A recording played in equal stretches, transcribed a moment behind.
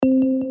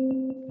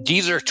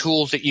these are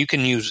tools that you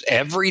can use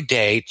every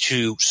day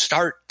to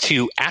start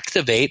to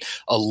activate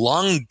a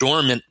long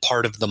dormant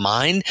part of the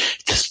mind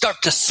to start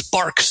to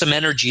spark some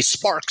energy,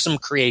 spark some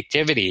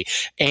creativity,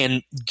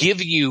 and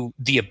give you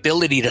the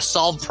ability to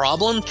solve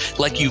problems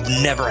like you've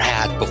never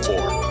had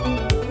before.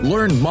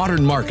 Learn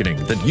modern marketing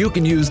that you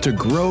can use to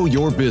grow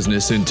your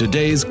business in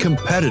today's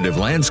competitive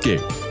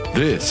landscape.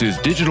 This is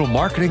Digital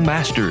Marketing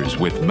Masters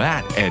with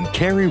Matt and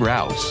Carrie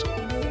Rouse.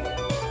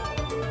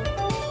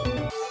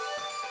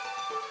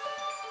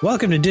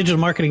 Welcome to Digital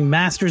Marketing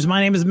Masters. My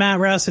name is Matt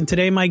Rouse, and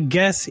today my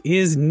guest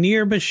is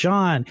Nir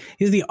Bashan.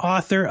 He's the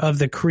author of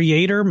The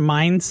Creator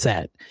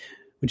Mindset,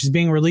 which is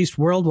being released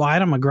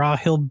worldwide on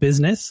McGraw-Hill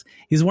Business.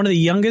 He's one of the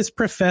youngest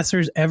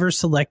professors ever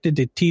selected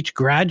to teach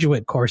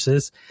graduate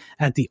courses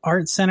at the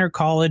Art Center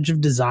College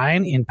of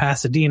Design in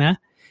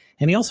Pasadena.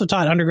 And he also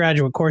taught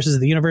undergraduate courses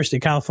at the University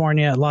of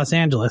California at Los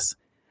Angeles.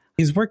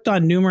 He's worked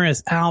on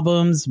numerous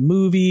albums,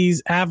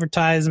 movies,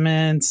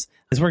 advertisements.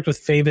 He's worked with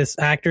famous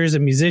actors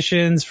and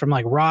musicians from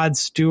like Rod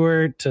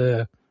Stewart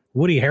to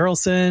Woody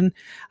Harrelson.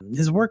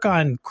 His work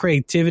on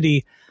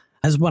creativity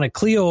has won a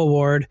Clio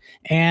Award,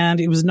 and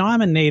he was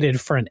nominated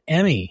for an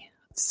Emmy.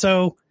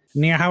 So,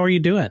 Nir, how are you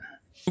doing?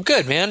 I'm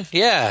good, man.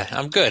 Yeah,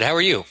 I'm good. How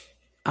are you?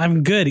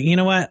 I'm good. You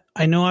know what?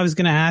 I know I was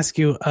going to ask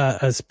you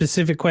a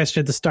specific question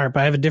at the start,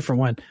 but I have a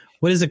different one.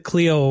 What is a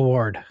Clio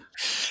Award?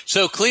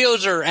 So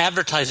Clios are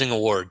advertising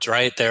awards,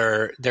 right?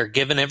 They're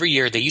given every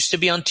year. They used to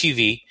be on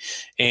TV,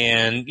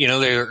 and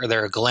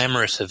they're a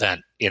glamorous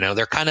event.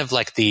 They're kind of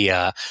like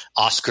the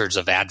Oscars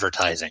of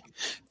advertising.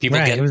 People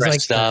get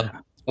dressed up.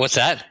 What's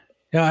that?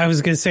 Yeah, I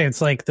was going to say it's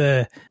like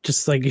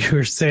just like you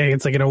were saying,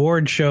 it's like an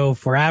award show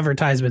for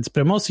advertisements, but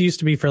it mostly used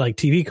to be for like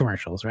TV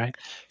commercials, right?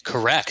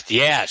 Correct.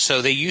 Yeah.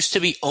 So they used to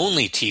be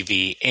only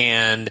TV.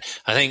 And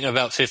I think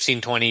about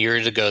 15, 20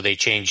 years ago, they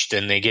changed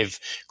and they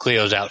give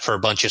Clios out for a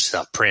bunch of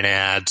stuff, print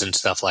ads and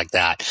stuff like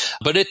that.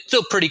 But it's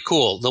still pretty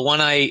cool. The one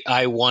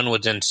I won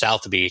was in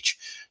South Beach.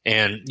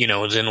 And, it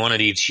was in one of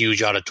these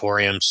huge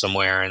auditoriums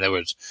somewhere, and there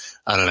was,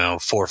 400,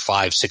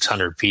 500,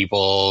 600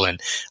 people. And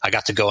I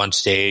got to go on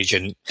stage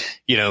and,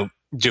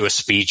 do a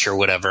speech or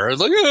whatever. I was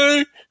like,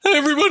 hey,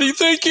 everybody,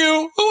 thank you.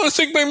 I want to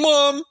thank my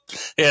mom.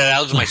 Yeah,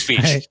 that was my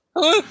speech.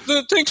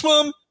 Thanks,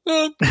 Mom.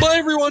 Bye,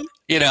 everyone.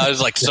 I was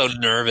like so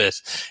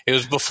nervous. It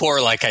was before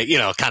like I,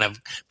 kind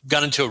of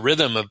got into a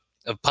rhythm of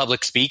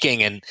public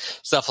speaking and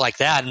stuff like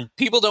that. And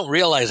people don't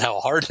realize how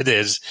hard it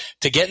is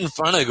to get in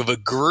front of a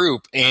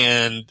group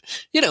and,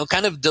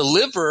 kind of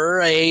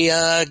deliver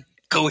a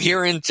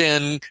coherent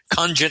and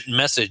cogent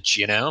message,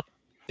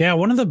 Yeah,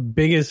 one of the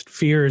biggest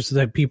fears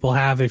that people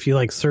have if you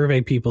like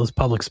survey people is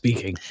public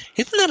speaking.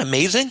 Isn't that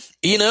amazing?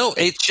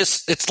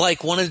 It's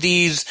like one of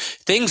these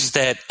things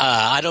that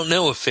I don't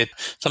know if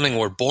it's something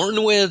we're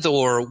born with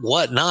or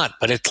whatnot,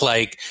 but it's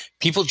like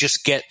people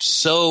just get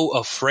so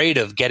afraid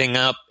of getting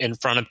up in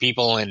front of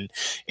people and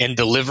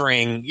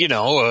delivering,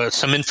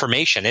 some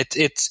information.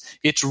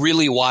 It's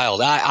really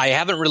wild. I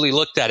haven't really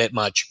looked at it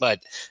much,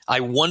 but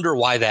I wonder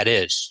why that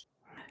is.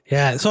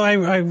 Yeah. So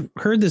I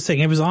heard this thing.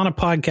 It was on a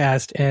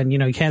podcast, and,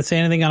 you can't say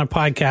anything on a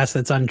podcast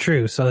that's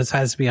untrue. So this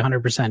has to be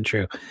 100%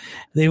 true.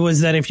 It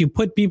was that if you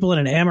put people in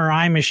an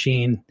MRI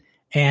machine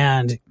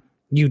and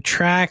you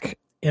track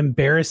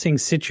embarrassing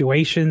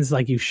situations,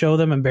 like you show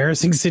them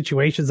embarrassing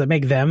situations that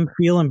make them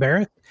feel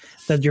embarrassed,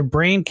 that your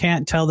brain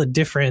can't tell the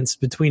difference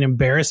between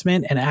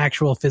embarrassment and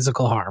actual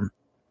physical harm.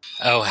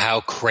 Oh,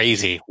 how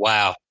crazy.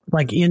 Wow.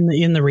 Like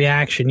in the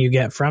reaction you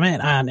get from it.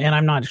 And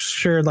I'm not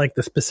sure like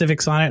the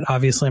specifics on it.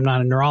 Obviously, I'm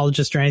not a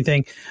neurologist or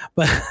anything,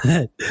 but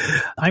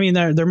I mean,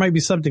 there might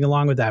be something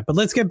along with that. But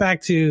let's get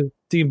back to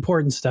the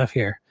important stuff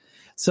here.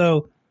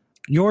 So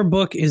your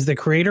book is The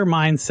Creator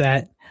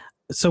Mindset.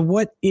 So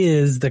what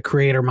is the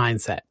Creator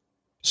Mindset?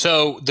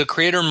 So the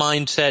Creator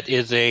Mindset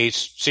is a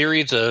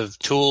series of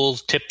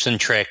tools, tips, and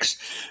tricks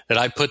that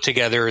I put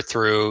together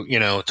through,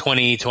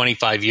 20,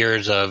 25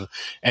 years of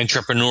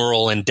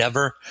entrepreneurial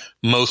endeavor.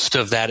 Most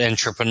of that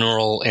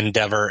entrepreneurial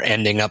endeavor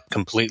ending up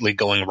completely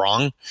going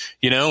wrong,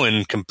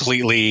 and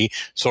completely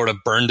sort of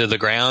burned to the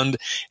ground.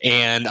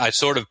 And I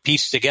sort of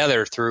pieced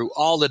together through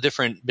all the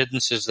different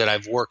businesses that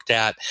I've worked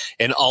at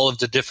and all of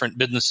the different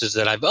businesses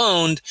that I've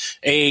owned,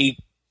 a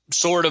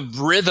sort of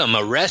rhythm,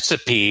 a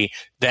recipe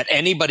that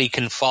anybody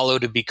can follow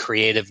to be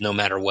creative no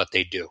matter what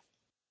they do.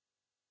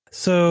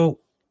 So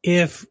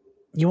if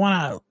you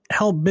want to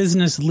help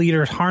business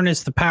leaders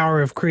harness the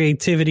power of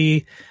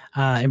creativity,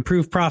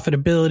 improve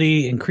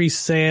profitability, increase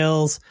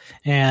sales,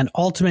 and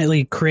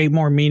ultimately create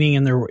more meaning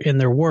in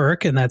their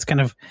work, and that's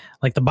kind of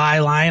like the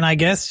byline, I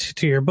guess,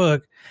 to your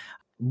book,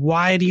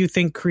 why do you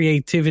think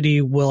creativity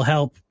will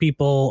help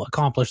people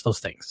accomplish those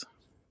things?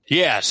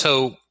 Yeah,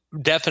 so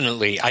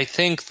definitely. I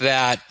think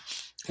that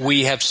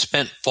We have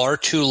spent far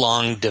too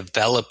long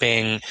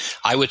developing,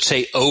 I would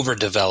say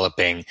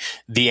overdeveloping,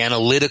 the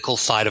analytical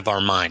side of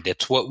our mind.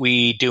 It's what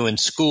we do in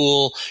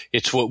school.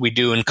 It's what we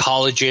do in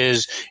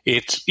colleges.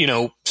 It's,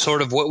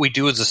 sort of what we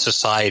do as a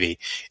society.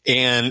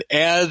 And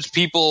as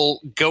people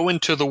go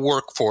into the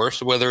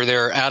workforce, whether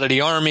they're out of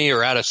the army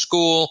or out of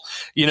school,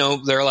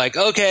 they're like,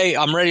 okay,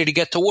 I'm ready to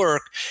get to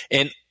work.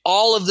 And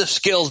all of the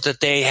skills that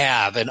they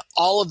have and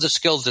all of the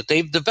skills that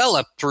they've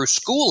developed through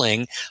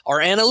schooling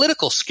are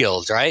analytical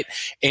skills, right?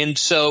 And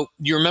so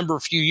you remember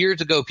a few years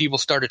ago, people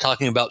started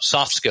talking about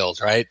soft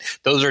skills, right?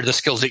 Those are the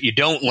skills that you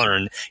don't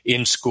learn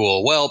in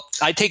school. Well,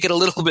 I take it a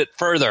little bit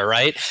further,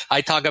 right?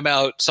 I talk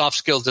about soft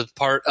skills as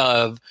part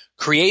of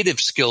creative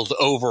skills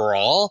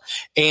overall,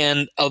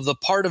 and of the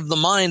part of the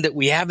mind that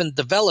we haven't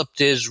developed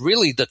is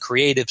really the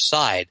creative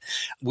side.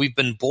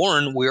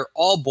 We're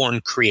all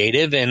born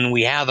creative, and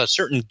we have a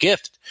certain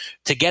gift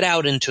to get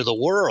out into the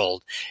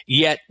world,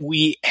 yet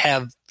we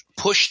have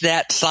pushed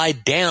that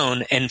side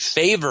down and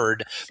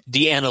favored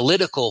the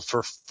analytical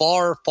for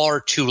far,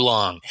 far too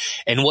long.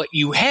 And what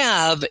you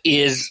have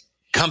is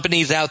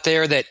companies out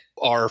there that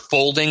are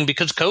folding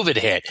because COVID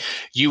hit.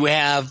 You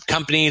have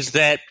companies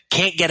that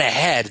can't get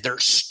ahead. They're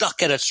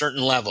stuck at a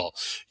certain level.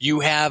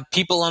 You have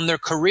people on their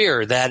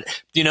career that,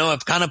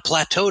 have kind of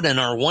plateaued and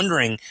are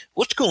wondering,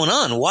 what's going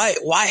on?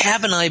 Why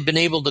haven't I been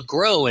able to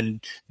grow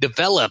and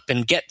develop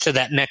and get to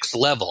that next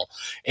level?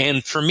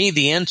 And for me,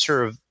 the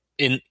answer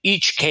in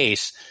each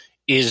case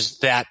is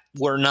that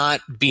we're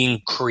not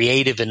being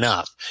creative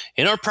enough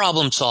in our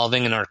problem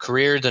solving, in our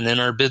careers, and in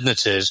our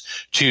businesses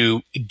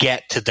to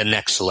get to the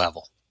next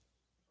level.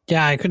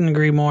 Yeah, I couldn't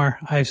agree more.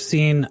 I've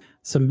seen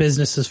some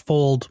businesses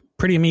fold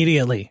pretty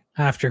immediately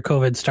after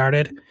COVID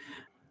started.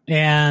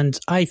 And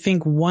I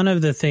think one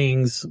of the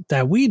things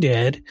that we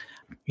did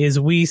is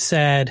we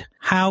said,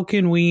 how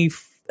can we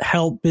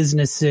help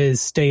businesses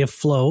stay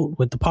afloat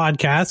with the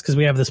podcast? Because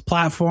we have this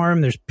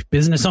platform, there's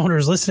business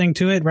owners listening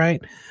to it,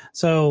 right?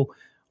 So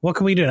what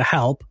can we do to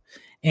help?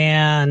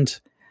 And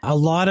a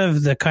lot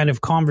of the kind of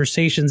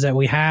conversations that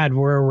we had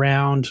were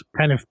around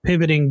kind of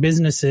pivoting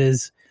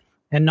businesses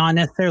and not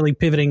necessarily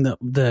pivoting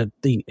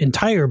the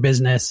entire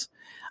business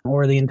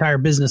or the entire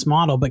business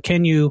model, but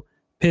can you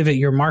pivot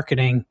your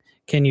marketing?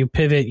 Can you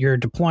pivot your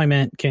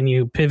deployment? Can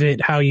you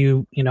pivot how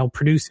you,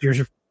 produce your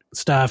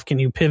stuff? Can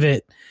you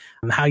pivot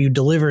how you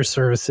deliver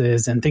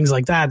services and things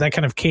like that? That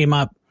kind of came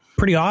up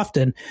pretty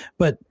often,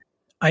 but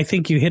I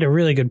think you hit a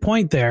really good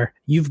point there.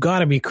 You've got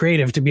to be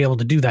creative to be able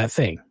to do that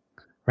thing,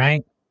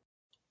 right?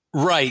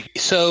 Right.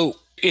 So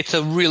it's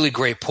a really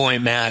great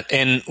point, Matt.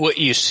 And what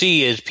you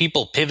see is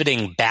people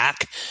pivoting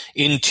back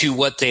into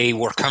what they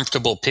were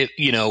comfortable,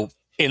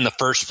 in the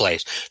first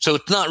place. So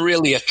it's not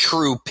really a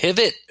true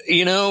pivot,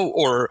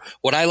 or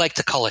what I like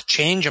to call a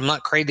change. I'm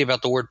not crazy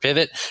about the word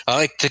pivot. I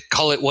like to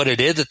call it what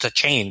it is. It's a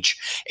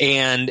change.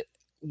 And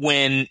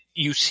when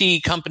you see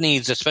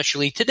companies,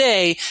 especially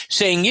today,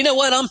 saying, you know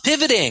what, I'm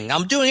pivoting.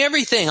 I'm doing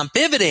everything. I'm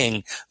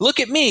pivoting. Look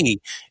at me.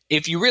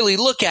 If you really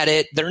look at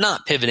it, they're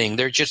not pivoting.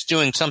 They're just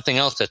doing something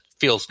else that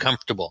feels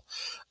comfortable.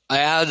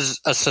 As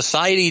a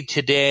society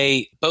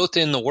today, both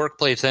in the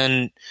workplace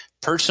and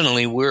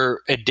personally, we're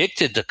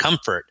addicted to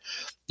comfort.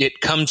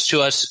 It comes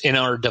to us in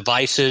our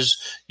devices.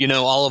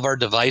 All of our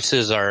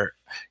devices are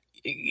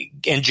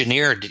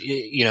engineered,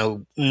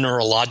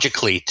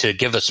 neurologically to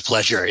give us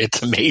pleasure.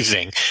 It's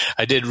amazing.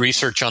 I did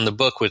research on the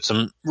book with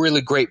some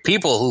really great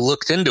people who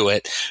looked into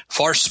it,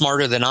 far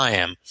smarter than I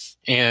am.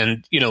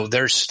 And,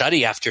 there's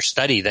study after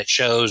study that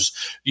shows,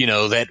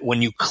 that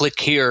when you click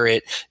here,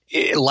 it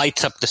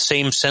lights up the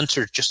same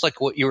sensor, just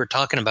like what you were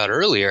talking about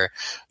earlier,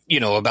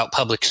 about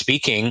public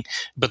speaking,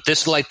 but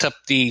this lights up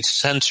the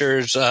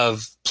sensors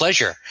of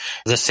pleasure,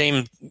 the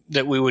same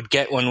that we would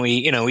get when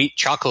we, eat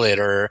chocolate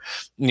or,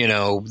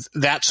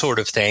 that sort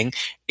of thing.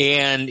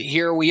 And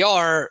here we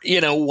are,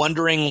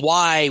 wondering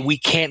why we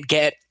can't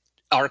get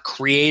our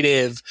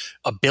creative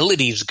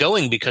abilities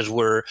going because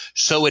we're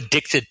so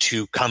addicted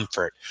to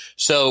comfort.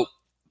 So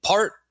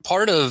part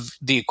of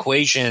the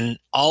equation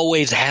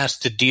always has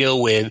to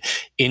deal with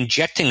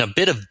injecting a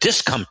bit of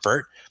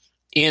discomfort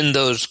in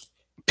those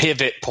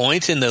pivot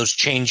points, in those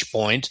change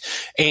points,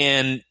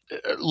 and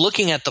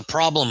looking at the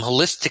problem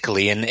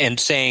holistically and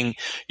saying,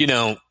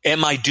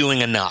 am I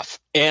doing enough?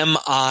 Am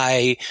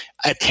I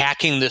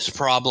attacking this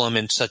problem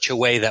in such a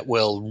way that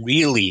will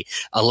really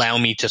allow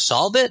me to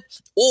solve it?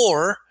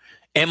 Or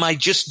am I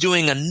just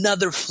doing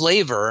another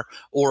flavor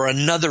or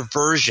another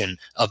version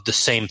of the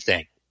same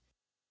thing?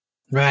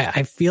 Right.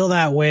 I feel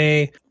that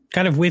way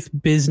kind of with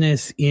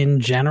business in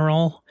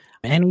general,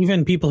 and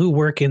even people who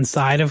work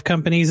inside of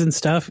companies and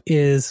stuff,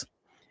 is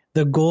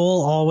the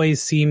goal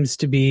always seems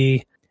to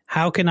be,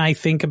 how can I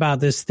think about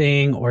this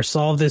thing or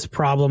solve this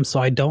problem so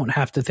I don't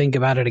have to think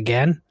about it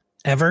again,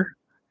 ever?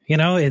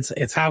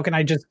 It's how can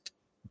I just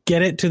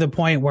get it to the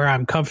point where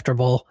I'm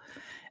comfortable,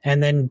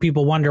 and then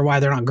people wonder why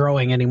they're not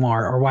growing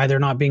anymore or why they're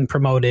not being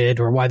promoted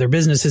or why their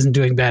business isn't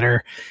doing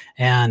better.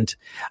 And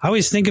I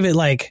always think of it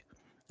like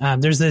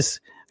there's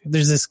this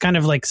there's this kind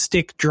of like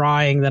stick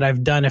drawing that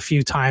I've done a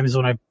few times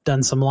when I've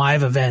done some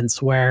live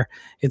events where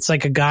it's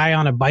like a guy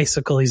on a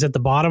bicycle. He's at the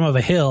bottom of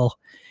a hill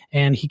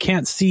and he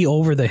can't see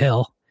over the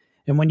hill.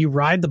 And when you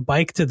ride the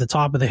bike to the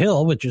top of the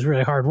hill, which is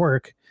really hard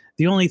work,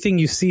 the only thing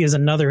you see is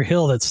another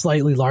hill that's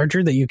slightly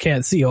larger that you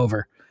can't see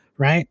over,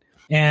 right?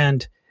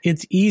 And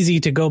it's easy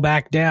to go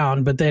back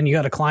down, but then you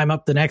got to climb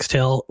up the next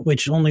hill,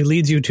 which only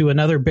leads you to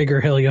another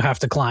bigger hill you have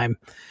to climb.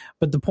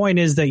 But the point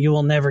is that you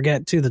will never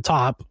get to the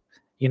top.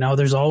 You know,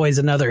 there's always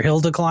another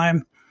hill to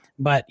climb,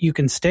 but you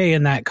can stay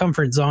in that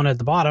comfort zone at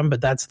the bottom,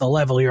 but that's the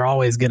level you're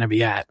always going to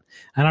be at.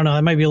 I don't know.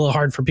 That might be a little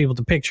hard for people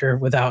to picture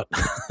without,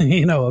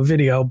 a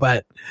video,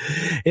 but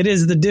it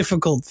is the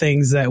difficult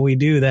things that we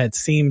do that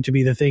seem to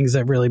be the things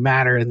that really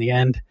matter in the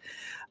end.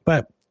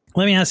 But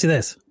let me ask you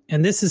this.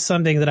 And this is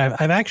something that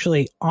I've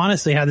actually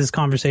honestly had this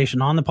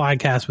conversation on the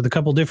podcast with a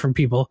couple different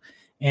people.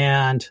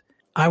 And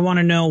I want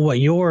to know what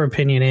your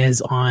opinion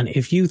is on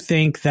if you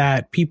think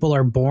that people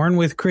are born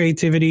with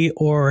creativity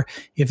or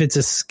if it's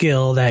a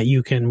skill that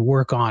you can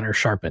work on or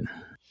sharpen.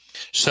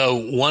 So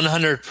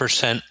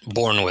 100%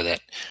 born with it.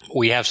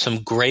 We have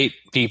some great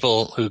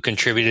people who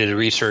contributed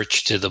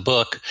research to the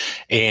book,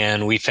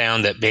 and we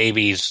found that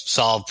babies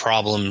solve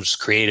problems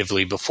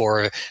creatively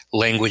before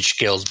language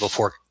skills,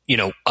 before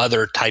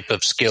other type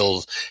of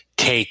skills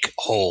take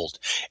hold.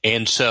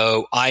 And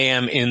so I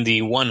am in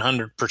the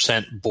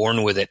 100%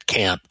 born with it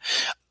camp.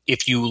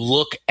 If you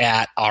look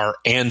at our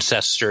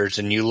ancestors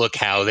and you look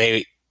how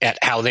they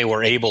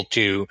were able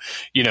to,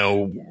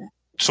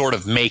 sort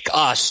of make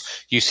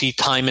us, you see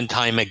time and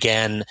time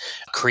again,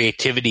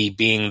 creativity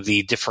being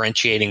the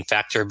differentiating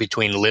factor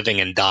between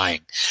living and dying.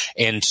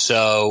 And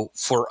so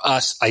for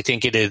us, I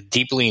think it is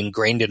deeply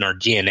ingrained in our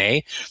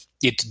DNA.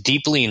 It's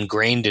deeply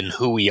ingrained in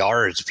who we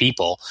are as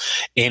people.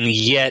 And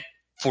yet,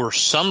 for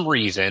some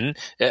reason,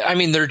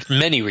 there's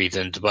many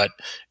reasons, but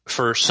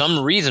for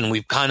some reason,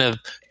 we've kind of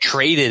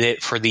traded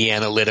it for the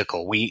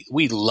analytical. We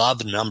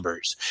love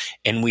numbers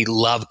and we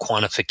love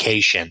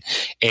quantification.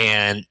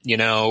 And,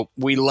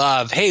 we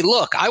love, hey,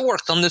 look, I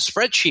worked on this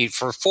spreadsheet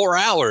for 4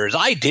 hours.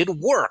 I did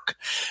work.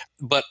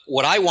 But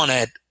what I want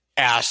to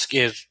ask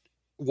is,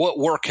 what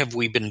work have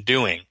we been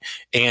doing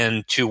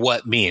and to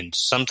what means?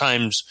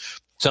 Sometimes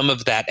some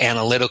of that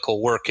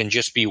analytical work can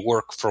just be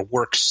work for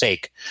work's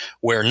sake,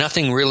 where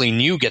nothing really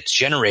new gets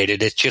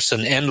generated. It's just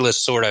an endless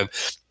sort of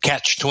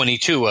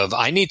catch-22 of,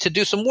 I need to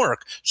do some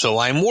work, so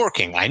I'm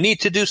working. I need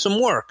to do some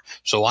work,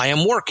 so I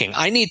am working.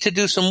 I need to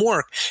do some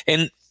work.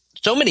 And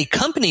so many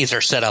companies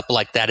are set up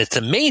like that. It's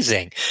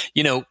amazing,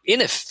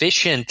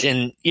 inefficient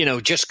and,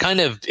 just kind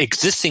of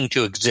existing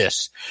to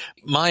exist.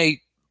 My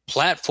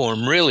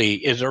platform really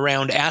is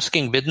around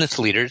asking business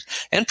leaders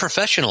and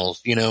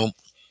professionals,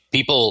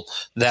 people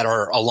that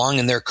are along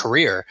in their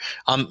career.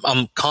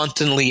 I'm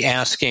constantly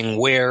asking,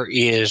 where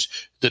is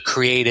the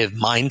creative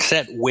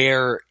mindset?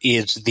 Where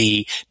is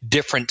the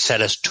different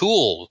set of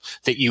tools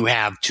that you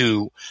have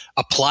to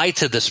apply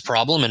to this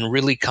problem and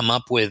really come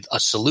up with a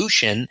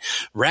solution,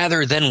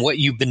 rather than what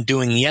you've been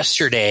doing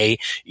yesterday,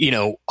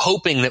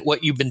 hoping that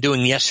what you've been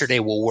doing yesterday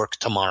will work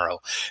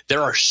tomorrow.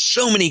 There are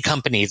so many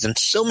companies and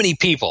so many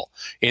people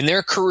in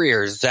their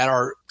careers that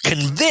are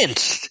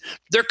convinced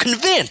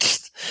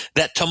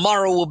that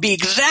tomorrow will be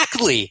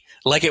exactly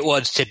like it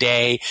was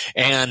today,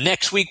 and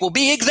next week will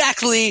be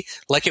exactly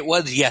like it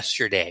was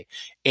yesterday.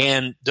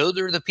 And those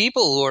are the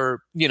people who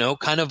are,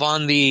 kind of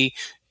on the,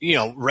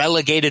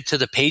 relegated to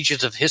the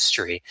pages of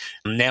history.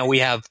 Now we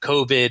have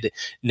COVID.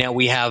 Now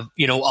we have,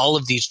 all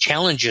of these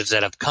challenges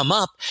that have come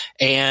up.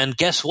 And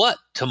guess what?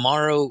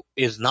 Tomorrow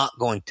is not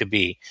going to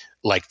be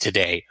like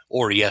today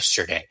or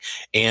yesterday.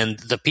 And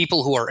the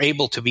people who are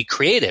able to be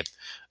creative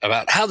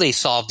about how they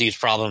solve these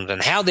problems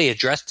and how they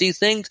address these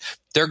things,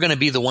 they're going to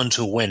be the ones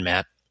who win,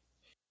 Matt.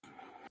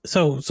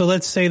 So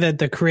let's say that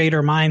the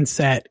creator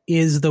mindset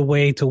is the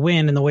way to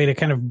win and the way to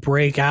kind of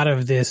break out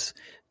of this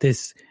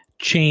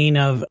chain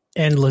of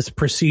endless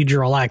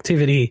procedural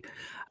activity.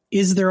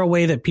 Is there a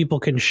way that people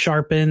can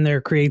sharpen their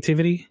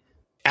creativity?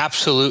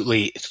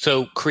 Absolutely.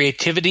 So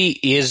creativity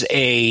is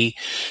a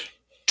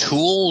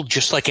tool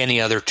just like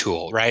any other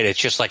tool, right? It's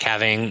just like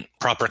having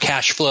proper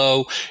cash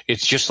flow.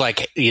 It's just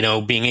like,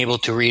 being able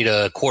to read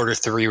a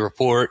Q3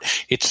 report.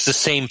 It's the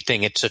same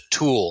thing. It's a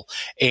tool.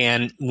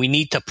 And we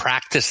need to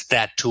practice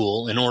that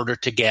tool in order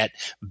to get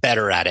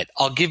better at it.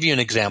 I'll give you an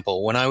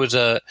example. When I was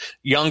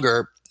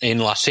younger in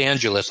Los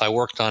Angeles, I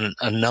worked on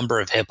a number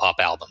of hip hop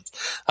albums.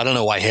 I don't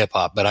know why hip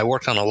hop, but I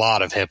worked on a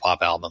lot of hip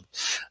hop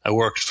albums. I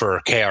worked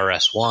for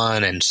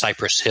KRS-One and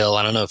Cypress Hill.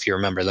 I don't know if you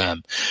remember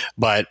them,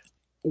 but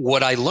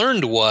what I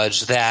learned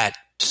was that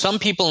some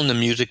people in the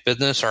music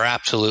business are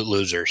absolute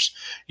losers.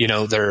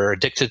 They're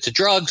addicted to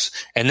drugs,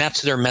 and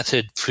that's their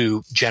method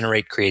to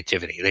generate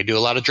creativity. They do a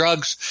lot of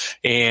drugs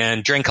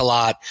and drink a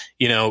lot.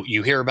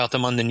 You hear about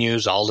them on the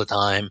news all the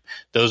time.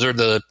 Those are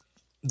the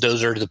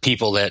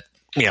people that,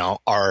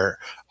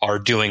 are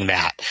doing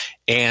that.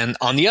 And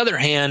on the other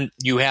hand,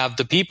 you have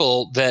the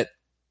people that,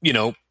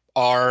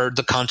 are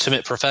the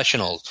consummate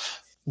professionals.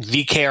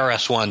 the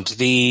KRS Ones,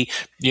 the,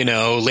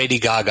 Lady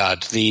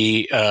Gaga's,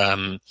 the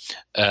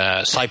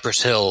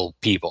Cypress Hill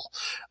people,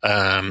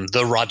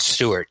 the Rod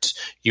Stewarts.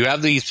 You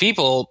have these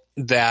people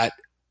that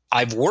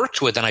I've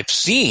worked with and I've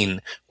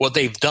seen what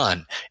they've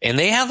done, and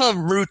they have a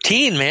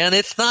routine, man.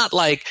 It's not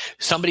like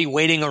somebody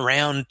waiting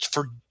around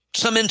for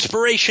some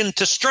inspiration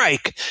to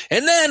strike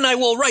and then I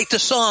will write the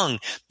song.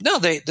 No,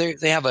 they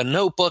have a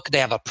notebook, they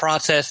have a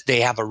process,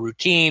 they have a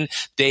routine,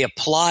 they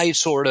apply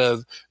sort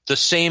of the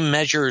same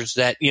measures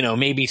that,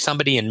 maybe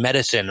somebody in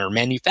medicine or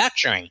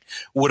manufacturing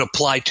would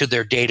apply to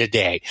their day to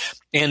day.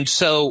 And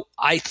so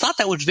I thought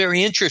that was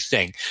very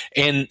interesting.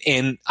 And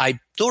I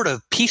sort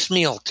of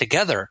piecemeal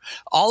together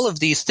all of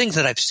these things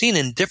that I've seen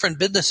in different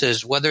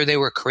businesses, whether they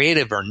were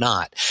creative or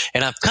not.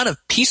 And I've kind of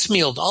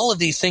piecemealed all of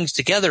these things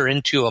together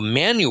into a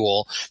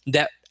manual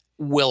that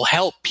will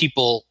help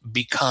people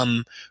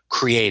become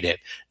creative.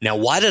 Now,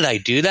 why did I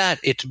do that?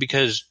 It's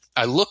because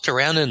I looked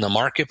around in the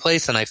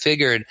marketplace and I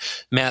figured,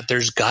 Matt,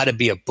 there's got to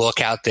be a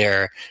book out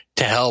there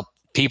to help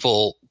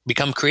people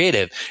become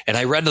creative. And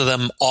I read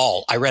them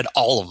all. I read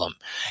all of them.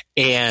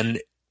 And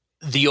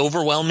the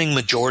overwhelming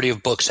majority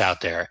of books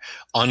out there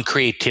on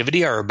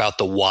creativity are about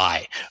the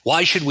why.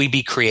 Why should we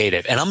be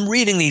creative? And I'm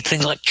reading these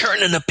things like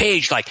turning the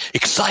page, like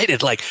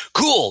excited, like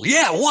cool.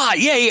 Yeah. Why?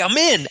 Yeah. I'm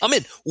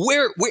in.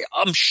 Where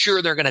I'm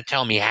sure they're going to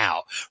tell me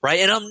how. Right.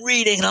 And I'm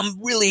reading and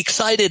I'm really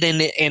excited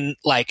and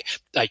like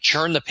I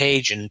churn the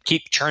page and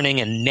keep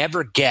churning and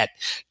never get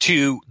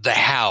to the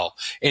how.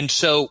 And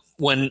so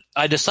when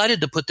I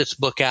decided to put this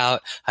book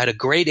out, I had a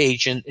great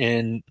agent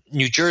in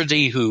New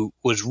Jersey who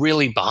was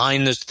really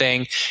behind this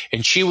thing.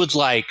 And she was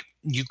like,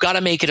 you've got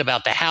to make it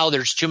about the how.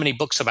 There's too many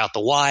books about the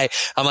why.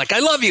 I'm like, I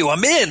love you.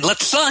 I'm in.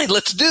 Let's sign.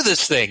 Let's do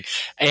this thing.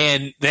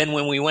 And then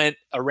when we went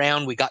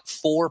around, we got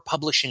 4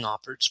 publishing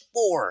offers.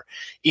 4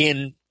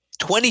 in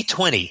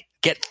 2020.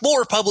 Get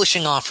 4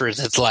 publishing offers.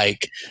 It's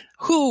like,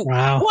 who?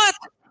 Wow. What?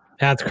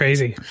 That's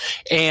crazy.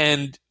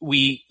 And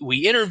we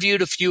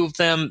interviewed a few of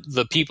them.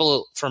 The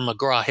people from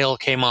McGraw-Hill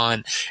came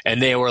on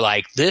and they were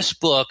like, this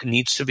book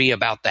needs to be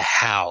about the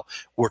how.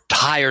 We're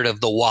tired of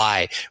the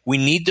why. We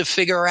need to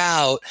figure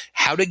out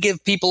how to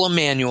give people a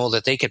manual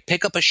that they could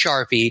pick up a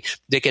Sharpie,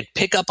 they could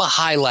pick up a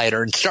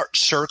highlighter and start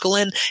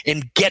circling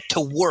and get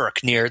to work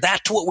near.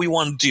 That's what we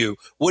want to do.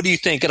 What do you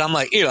think? And I'm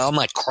like, I'm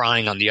like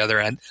crying on the other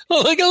end.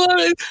 I'm like, I love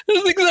it.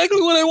 That's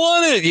exactly what I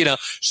wanted,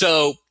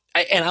 So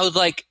I was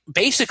like,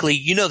 basically,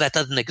 that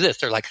doesn't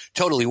exist. They're like,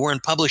 totally, we're in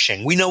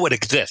publishing. We know what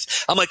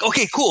exists. I'm like,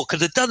 okay, cool,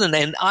 because it doesn't.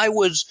 And I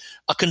was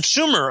a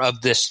consumer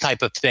of this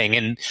type of thing,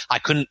 and I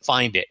couldn't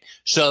find it.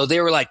 So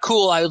they were like,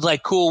 cool. I was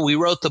like, cool. We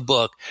wrote the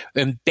book.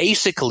 And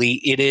basically,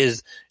 it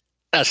is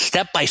a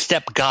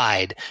step-by-step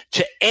guide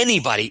to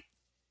anybody,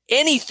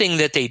 anything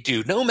that they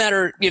do, no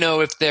matter,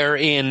 if they're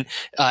in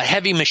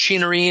heavy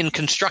machinery and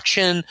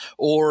construction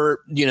or,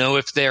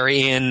 if they're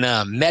in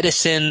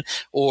medicine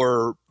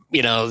or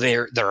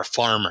they're a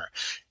farmer.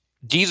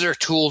 These are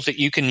tools that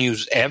you can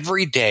use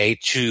every day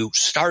to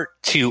start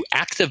to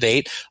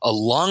activate a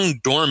long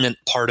dormant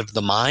part of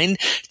the mind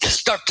to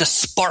start to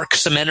spark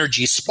some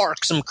energy,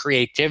 spark some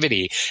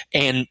creativity,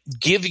 and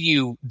give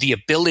you the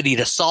ability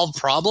to solve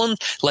problems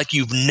like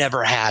you've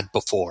never had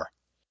before.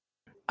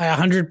 I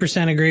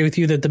 100% agree with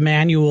you that the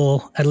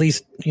manual, at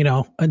least,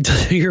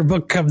 until your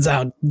book comes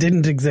out,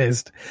 didn't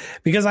exist,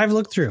 because I've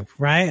looked through,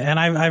 right? And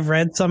I've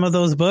read some of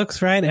those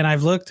books, right? And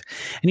I've looked,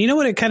 and you know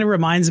what it kind of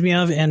reminds me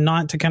of, and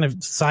not to kind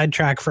of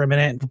sidetrack for a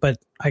minute, but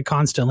I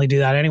constantly do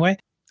that anyway.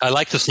 I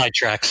like the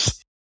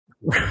sidetracks.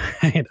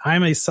 Right.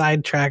 I'm a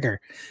sidetracker.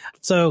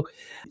 So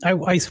I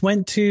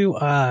went to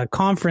a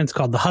conference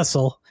called The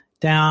Hustle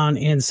down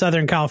in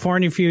Southern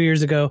California a few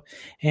years ago.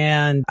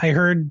 And I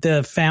heard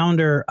the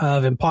founder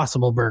of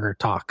Impossible Burger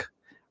talk,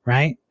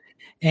 right?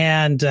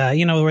 And,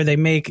 where they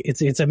make,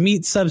 it's a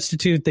meat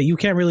substitute that you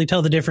can't really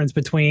tell the difference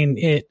between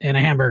it and a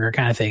hamburger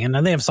kind of thing.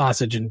 And they have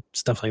sausage and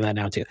stuff like that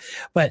now too.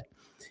 But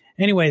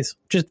anyways,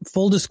 just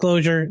full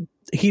disclosure,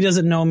 he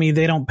doesn't know me.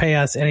 They don't pay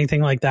us,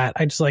 anything like that.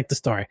 I just like the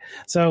story.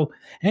 So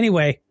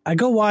anyway, I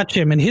go watch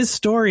him, and his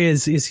story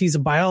is he's a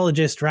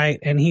biologist, right?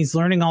 And he's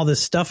learning all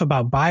this stuff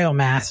about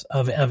biomass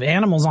of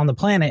animals on the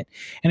planet.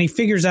 And he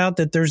figures out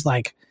that there's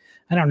like,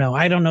 I don't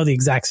know the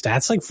exact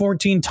stats, like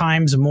 14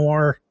 times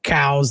more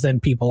cows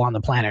than people on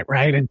the planet,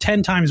 right? And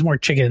 10 times more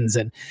chickens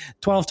and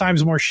 12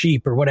 times more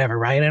sheep or whatever,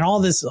 right? And all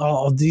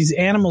these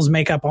animals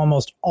make up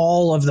almost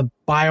all of the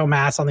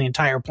biomass on the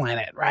entire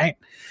planet, right?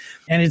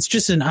 And it's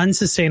just an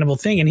unsustainable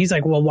thing. And he's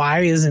like, well, why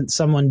isn't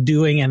someone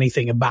doing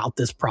anything about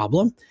this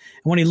problem?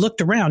 And when he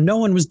looked around, no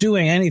one was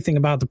doing anything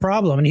about the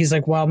problem. And he's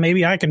like, well,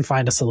 maybe I can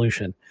find a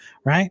solution,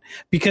 right?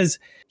 Because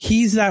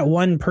he's that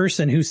one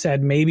person who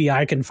said, maybe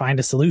I can find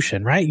a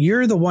solution, right?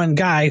 You're the one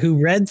guy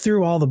who read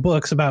through all the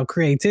books about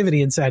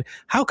creativity and said,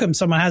 how come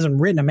someone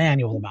hasn't written a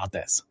manual about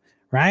this,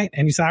 right?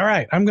 And you said, all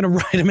right, I'm going to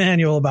write a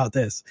manual about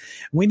this.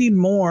 We need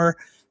more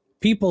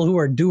people who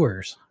are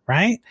doers,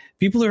 right?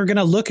 People who are going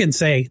to look and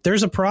say,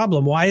 there's a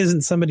problem. Why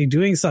isn't somebody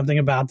doing something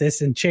about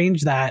this, and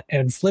change that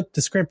and flip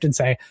the script and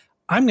say,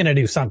 I'm going to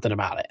do something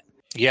about it.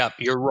 Yeah,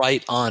 you're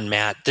right on,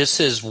 Matt. This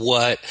is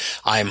what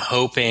I'm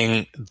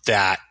hoping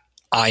that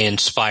I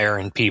inspire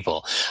in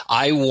people.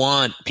 I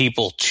want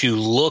people to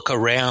look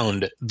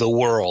around the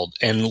world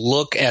and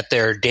look at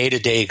their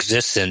day-to-day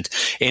existence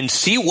and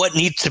see what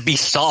needs to be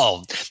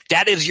solved.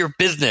 That is your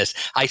business.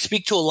 I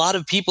speak to a lot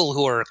of people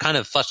who are kind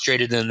of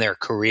frustrated in their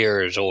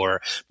careers,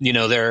 or, you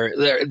know,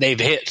 they've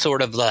hit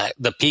sort of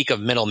the peak of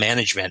middle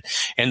management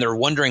and they're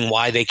wondering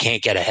why they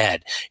can't get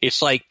ahead.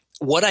 It's like,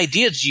 what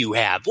ideas do you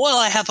have? Well,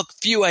 I have a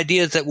few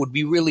ideas that would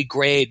be really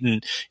great.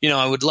 And, you know,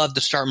 I would love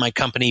to start my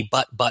company,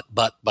 but,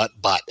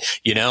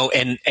 you know,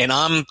 and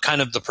I'm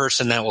kind of the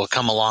person that will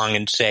come along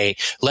and say,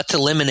 let's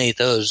eliminate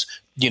those,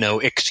 you know,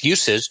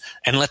 excuses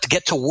and let's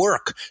get to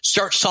work.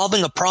 Start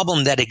solving a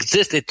problem that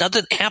exists. It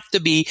doesn't have to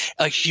be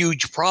a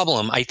huge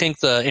problem. I think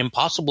the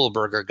Impossible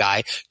Burger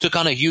guy took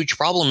on a huge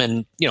problem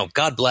and, you know,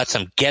 God bless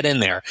him, get in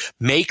there,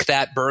 make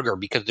that burger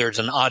because there's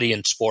an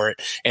audience for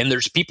it and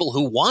there's people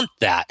who want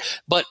that.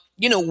 But,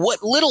 you know,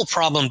 what little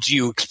problems do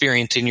you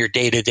experience in your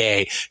day to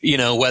day, you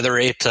know, whether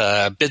it's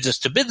a business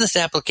to business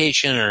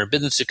application or a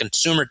business to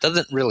consumer, it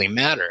doesn't really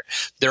matter.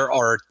 There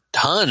are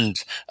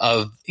tons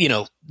of, you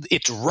know,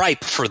 it's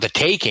ripe for the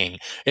taking,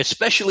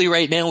 especially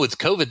right now with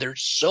COVID.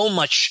 There's so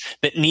much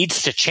that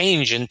needs to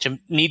change and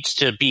needs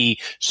to be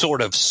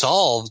sort of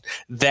solved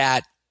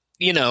that,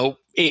 you know,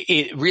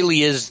 it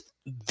really is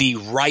the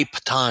ripe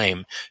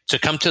time to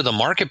come to the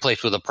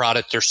marketplace with a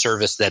product or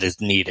service that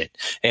is needed.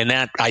 And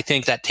that, I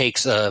think that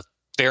takes a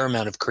fair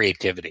amount of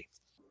creativity.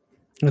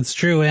 That's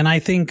true. And I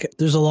think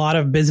there's a lot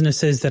of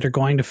businesses that are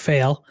going to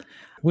fail,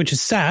 which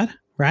is sad,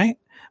 right?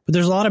 But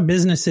there's a lot of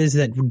businesses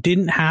that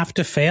didn't have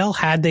to fail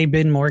had they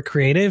been more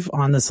creative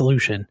on the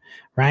solution,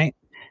 right?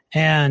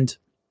 And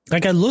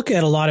like I look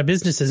at a lot of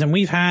businesses, and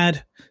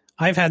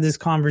I've had this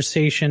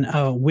conversation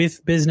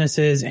with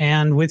businesses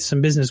and with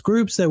some business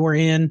groups that we're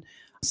in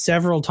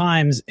several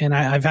times. And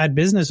I've had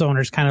business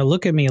owners kind of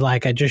look at me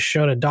like I just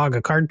showed a dog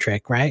a card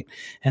trick, right?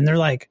 And they're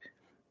like,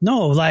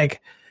 no,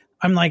 like,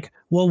 I'm like,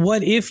 well,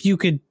 what if you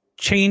could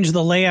change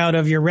the layout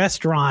of your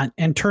restaurant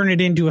and turn it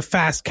into a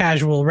fast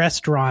casual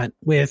restaurant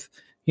with,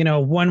 you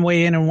know, one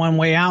way in and one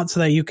way out so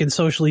that you can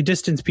socially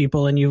distance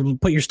people and you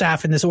put your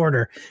staff in this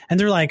order. And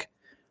they're like,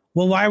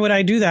 well, why would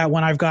I do that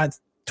when I've got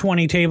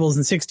 20 tables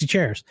and 60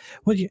 chairs?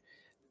 Well,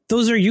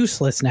 those are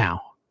useless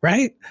now,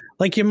 right?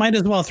 Like you might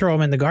as well throw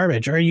them in the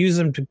garbage or use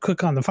them to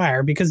cook on the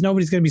fire because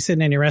nobody's going to be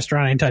sitting in your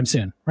restaurant anytime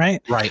soon.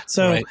 Right. Right.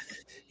 So,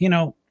 you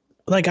know,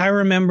 like I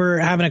remember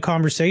having a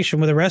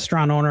conversation with a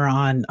restaurant owner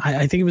on,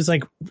 I think it was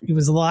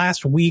the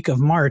last week of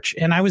March.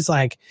 And I was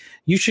like,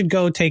 you should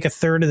go take a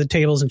third of the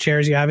tables and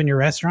chairs you have in your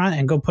restaurant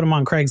and go put them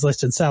on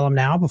Craigslist and sell them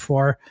now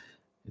before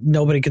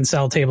nobody can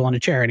sell a table and a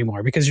chair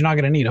anymore because you're not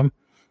going to need them.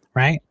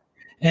 Right.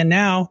 And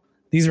now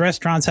these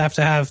restaurants have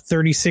to have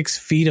 36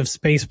 feet of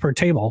space per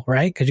table,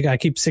 right? Because you got to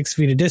keep 6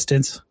 feet of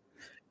distance.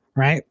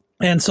 Right.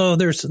 And so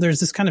there's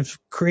this kind of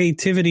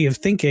creativity of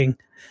thinking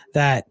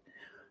that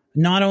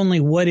not only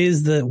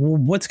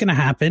what's going to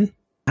happen,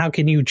 how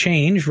can you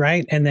change,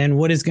 right? And then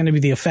what is going to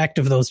be the effect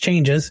of those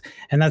changes?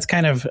 And that's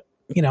kind of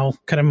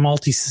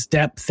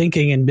multi-step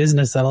thinking in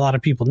business that a lot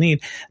of people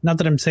need. Not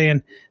that I'm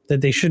saying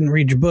that they shouldn't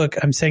read your book.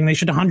 I'm saying they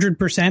should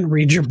 100%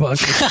 read your book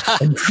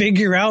and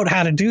figure out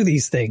how to do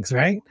these things,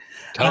 right?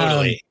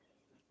 Totally.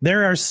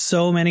 There are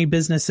so many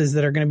businesses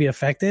that are going to be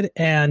affected.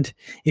 And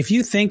if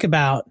you think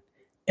about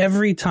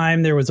every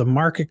time there was a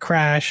market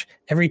crash,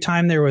 every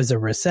time there was a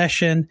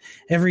recession,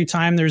 every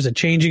time there's a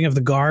changing of the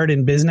guard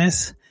in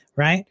business,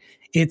 right?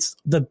 It's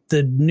the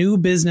new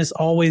business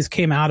always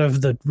came out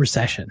of the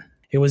recession.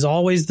 It was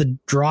always the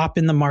drop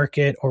in the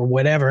market or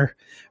whatever,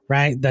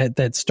 right?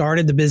 That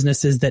started the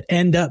businesses that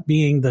end up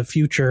being the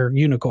future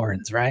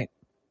unicorns, right?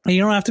 And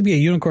you don't have to be a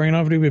unicorn. You don't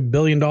have to be $1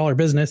 billion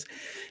business.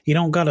 You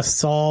don't got to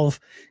solve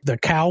the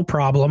cow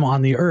problem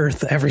on the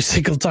earth every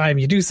single time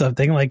you do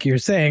something like you're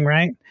saying,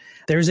 right?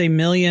 There's a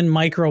million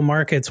micro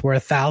markets where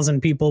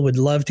 1,000 people would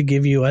love to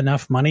give you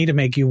enough money to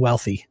make you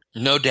wealthy.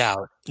 No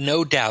doubt.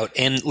 No doubt.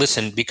 And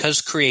listen, because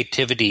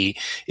creativity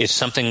is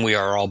something we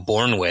are all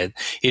born with,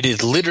 it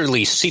is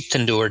literally seeped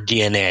into our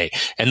DNA.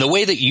 And the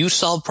way that you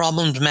solve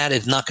problems, Matt,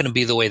 is not going to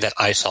be the way that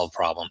I solve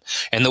problems.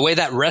 And the way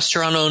that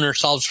restaurant owner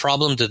solves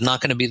problems is not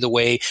going to be the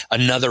way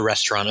another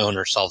restaurant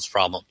owner solves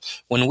problems.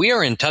 When we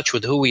are in touch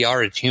with who we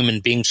are as human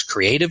beings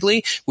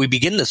creatively, we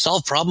begin to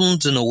solve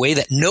problems in a way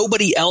that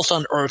nobody else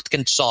on earth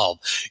can solve.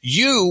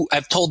 You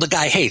have told the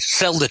guy, hey,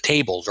 sell the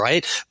tables,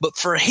 right? But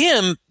for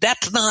him,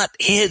 that's not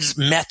his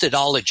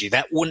methodology.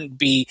 That wouldn't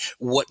be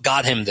what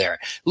got him there.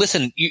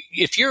 Listen,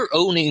 if you're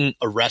owning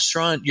a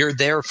restaurant, you're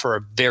there for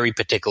a very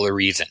particular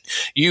reason.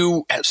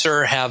 You,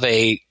 sir, have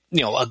a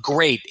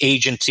great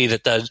agency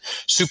that does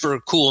super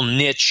cool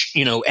niche,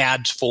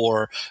 ads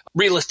for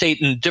real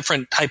estate and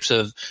different types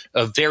of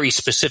very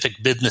specific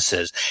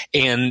businesses.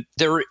 And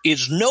there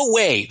is no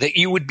way that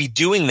you would be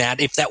doing that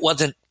if that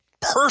wasn't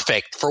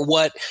perfect for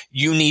what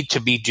you need to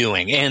be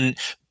doing. And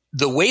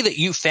the way that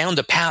you found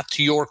a path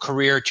to your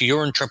career, to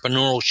your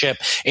entrepreneurship,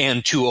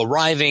 and to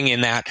arriving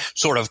in that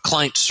sort of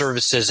client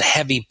services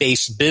heavy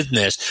based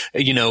business,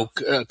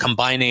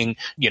 combining,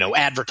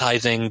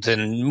 advertising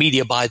and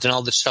media buys and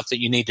all this stuff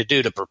that you need to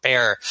do to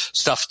prepare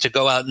stuff to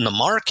go out in the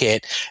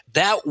market,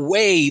 that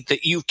way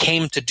that you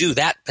came to do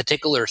that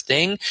particular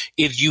thing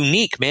is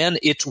unique, man.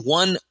 It's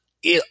one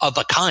of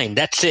a kind.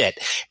 That's it.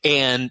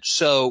 And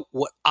so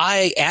what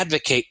I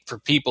advocate for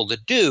people to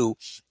do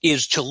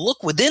is to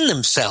look within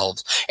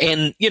themselves.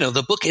 And,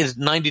 the book is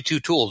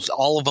 92 tools.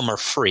 All of them are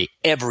free.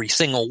 Every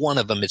single one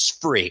of them is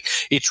free.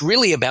 It's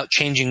really about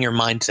changing your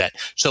mindset.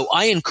 So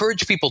I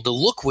encourage people to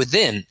look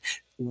within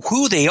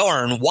who they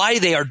are and why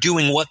they are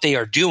doing what they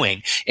are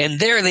doing. And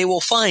there they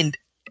will find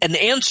an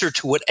answer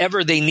to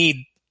whatever they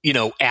need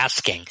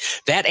asking.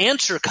 That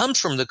answer comes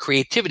from the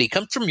creativity,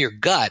 comes from your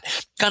gut,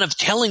 kind of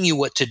telling you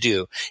what to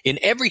do. In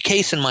every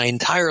case in my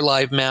entire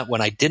life, Matt, when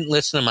I didn't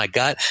listen to my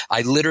gut,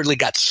 I literally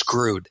got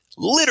screwed.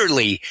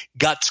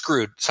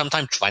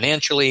 Sometimes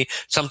financially,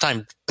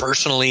 sometimes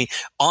personally,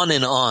 on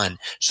and on.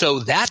 So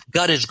that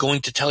gut is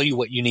going to tell you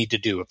what you need to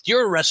do. If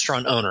you're a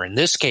restaurant owner, in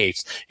this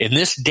case, in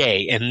this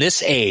day, in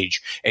this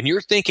age, and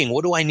you're thinking,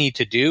 what do I need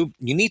to do?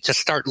 You need to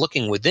start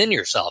looking within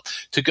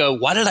yourself to go,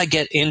 why did I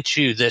get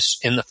into this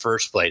in the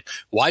first place?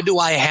 Why do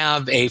I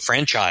have a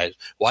franchise?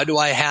 Why do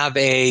I have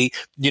a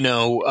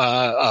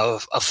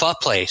pho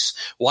place?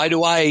 Why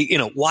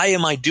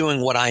am I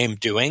doing what I am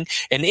doing?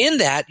 And in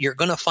that, you're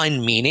going to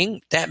find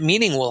meaning. That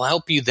meaning will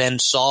help you then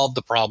solve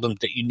the problem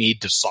that you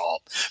need to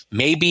solve.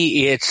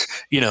 Maybe it's,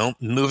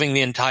 moving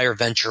the entire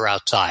venture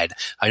outside.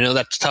 I know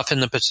that's tough in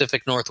the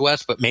Pacific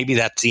Northwest, but maybe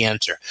that's the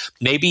answer.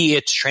 Maybe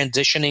it's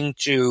transitioning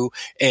to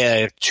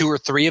 2 or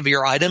 3 of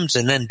your items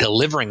and then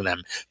delivering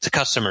them to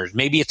customers.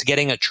 Maybe it's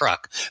getting a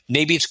truck.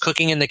 Maybe it's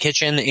cooking in the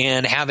kitchen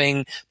and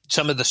having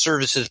some of the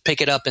services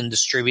pick it up and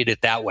distribute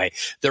it that way.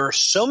 There are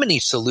so many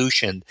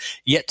solutions,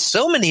 yet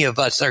so many of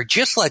us are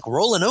just like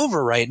rolling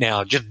over right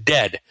now, just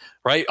dead,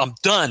 right? I'm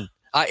done.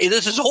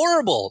 This is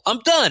horrible. I'm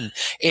done.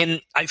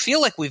 And I feel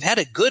like we've had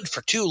it good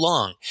for too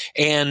long.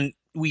 And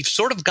we've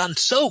sort of gotten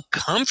so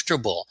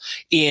comfortable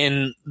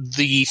in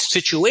the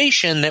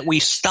situation that we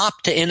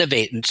stop to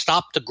innovate and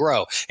stop to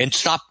grow and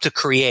stop to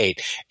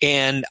create.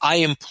 And I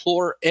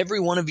implore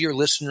every one of your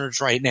listeners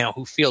right now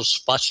who feels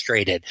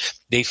frustrated,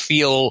 they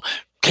feel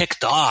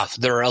kicked off,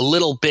 they're a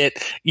little bit,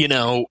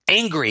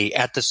 angry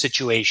at the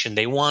situation.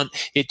 They want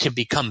it to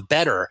become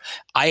better.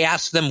 I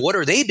ask them, what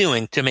are they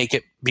doing to make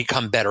it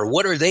become better?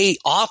 What are they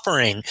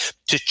offering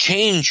to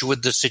change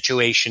with the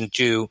situation,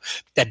 to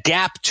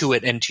adapt to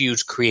it and to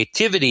use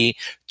creativity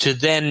to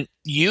then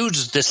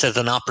use this as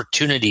an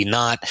opportunity,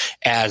 not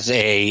as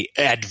a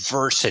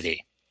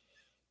adversity?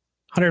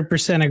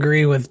 100%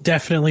 agree with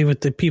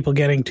the people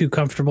getting too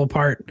comfortable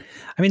part.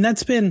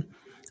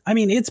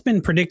 It's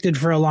been predicted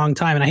for a long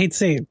time, and I hate to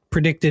say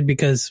predicted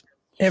because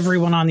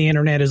everyone on the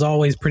internet is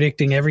always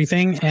predicting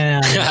everything,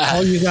 and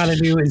all you got to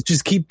do is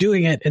just keep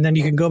doing it, and then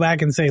you can go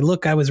back and say,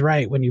 look, I was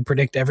right when you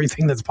predict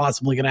everything that's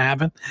possibly going to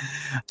happen.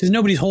 Because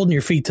nobody's holding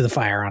your feet to the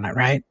fire on it,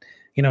 right?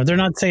 They're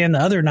not saying the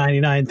other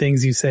 99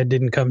 things you said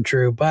didn't come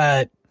true,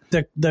 but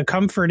the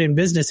comfort in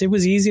business, it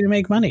was easy to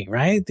make money,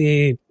 right?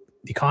 The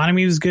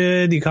economy was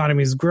good. The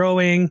economy was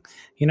growing,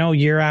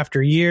 year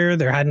after year.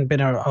 There hadn't been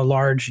a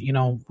large,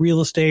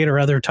 real estate or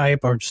other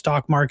type or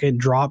stock market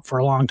drop for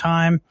a long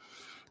time.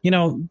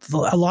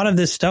 A lot of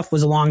this stuff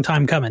was a long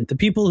time coming. The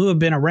people who have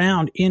been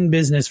around in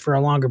business for a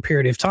longer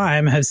period of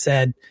time have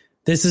said,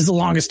 this is the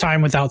longest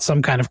time without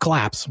some kind of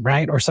collapse,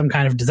 right? Or some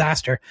kind of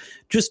disaster.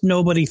 Just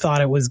nobody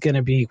thought it was going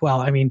to be,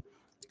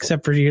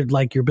 except for your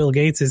Bill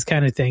Gates'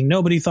 kind of thing.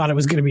 Nobody thought it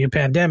was going to be a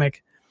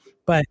pandemic.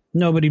 But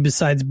nobody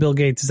besides Bill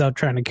Gates is out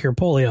trying to cure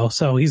polio.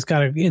 So he's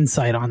got an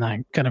insight on that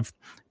kind of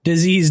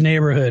disease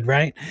neighborhood,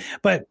 right?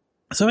 But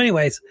so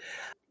anyways,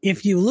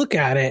 if you look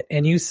at it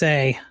and you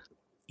say,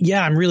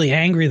 yeah, I'm really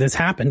angry this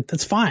happened,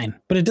 that's fine.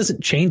 But it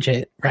doesn't change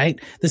it, right?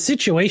 The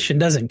situation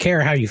doesn't care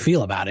how you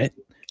feel about it.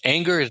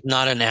 Anger is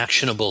not an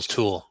actionable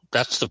tool.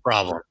 That's the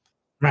problem.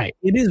 Right.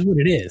 It is what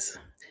it is.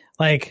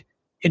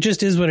 It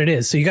just is what it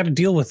is. So you got to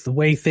deal with the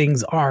way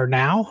things are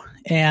now.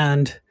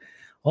 And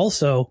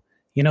also,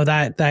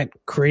 that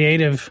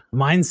creative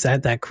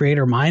mindset, that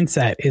creator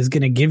mindset is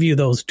going to give you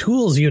those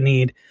tools you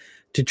need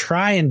to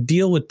try and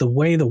deal with the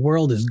way the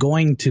world is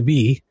going to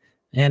be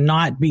and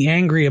not be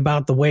angry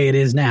about the way it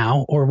is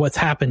now or what's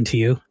happened to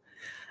you.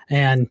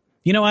 And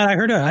you know what?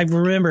 I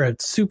remember a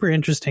super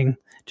interesting,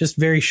 just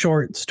very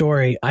short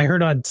story I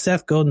heard on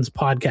Seth Godin's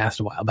podcast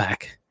a while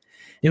back.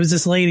 It was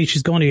this lady,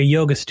 she's going to a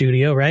yoga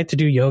studio, right, to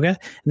do yoga. And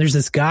there's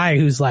this guy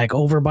who's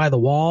over by the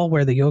wall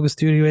where the yoga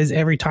studio is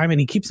every time. And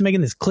he keeps making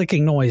this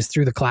clicking noise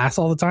through the class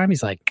all the time.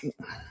 He's and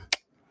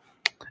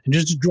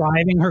just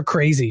driving her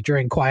crazy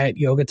during quiet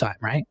yoga time,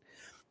 right?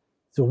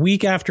 So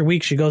week after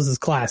week, she goes to this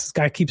class. This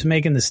guy keeps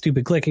making this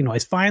stupid clicking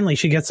noise. Finally,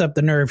 she gets up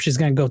the nerve. She's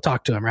going to go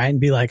talk to him, right? And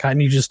be like, I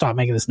need you to stop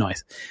making this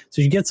noise.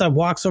 So she gets up,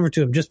 walks over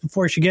to him. Just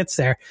before she gets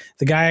there,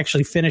 the guy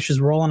actually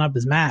finishes rolling up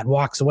his mat,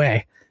 walks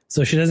away.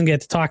 So she doesn't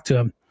get to talk to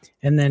him.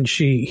 And then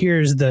she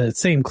hears the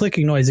same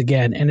clicking noise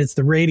again, and it's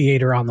the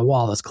radiator on the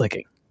wall that's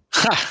clicking.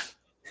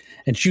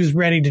 And she was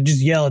ready to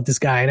just yell at this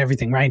guy and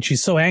everything, right? And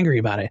she's so angry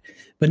about it.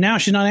 But now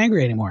she's not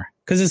angry anymore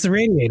because it's the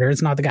radiator.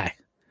 It's not the guy,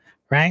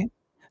 right?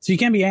 So you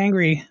can't be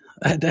angry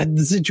at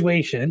the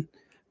situation,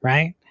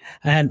 right?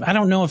 And I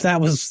don't know if that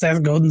was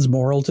Seth Godin's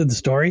moral to the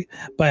story,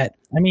 but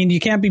I mean,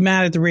 you can't be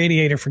mad at the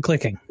radiator for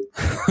clicking,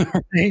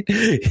 right?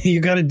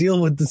 You got to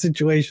deal with the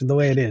situation the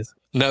way it is.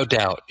 No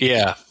doubt.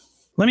 Yeah.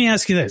 Let me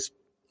ask you this.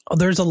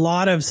 There's a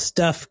lot of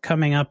stuff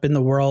coming up in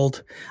the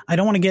world. I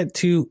don't want to get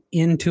too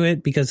into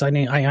it because I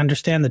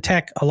understand the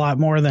tech a lot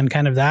more than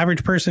kind of the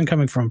average person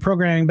coming from a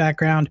programming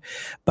background.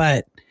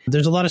 But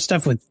there's a lot of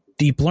stuff with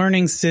deep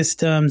learning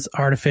systems,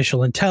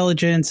 artificial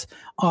intelligence,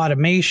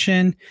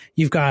 automation.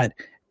 You've got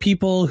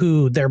people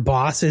who their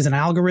boss is an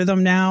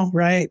algorithm now,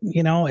 right?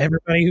 You know,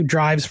 everybody who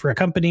drives for a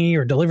company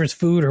or delivers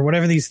food or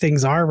whatever these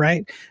things are,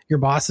 right? Your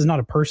boss is not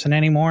a person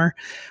anymore.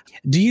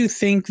 Do you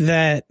think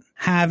that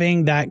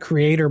having that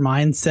creator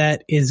mindset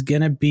is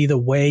going to be the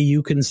way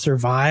you can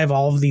survive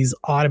all of these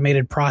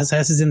automated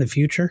processes in the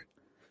future?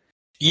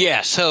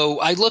 Yeah. So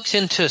I looked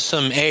into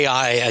some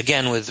AI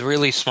again with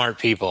really smart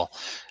people,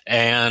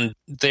 and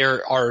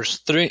there are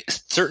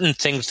certain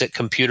things that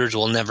computers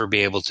will never be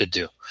able to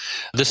do.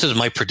 This is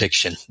my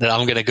prediction that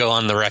I'm going to go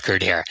on the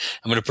record here.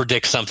 I'm going to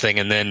predict something,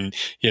 and then,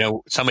 you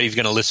know, somebody's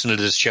going to listen to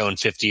this show in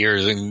 50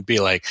 years and be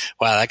like,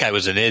 wow, that guy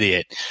was an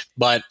idiot.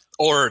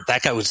 Or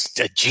that guy was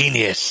a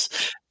genius.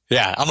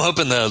 Yeah, I'm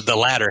hoping the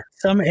latter.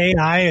 Some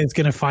AI is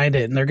going to find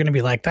it, and they're going to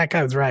be like, that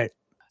guy was right.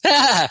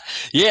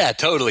 Yeah,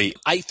 totally.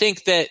 I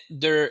think that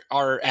there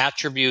are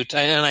attributes,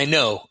 and I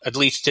know, at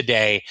least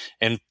today,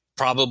 and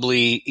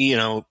probably, you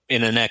know,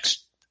 in the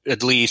next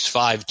at least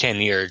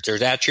 5-10 years,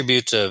 there's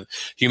attributes of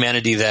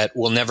humanity that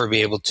will never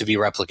be able to be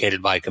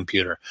replicated by a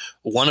computer.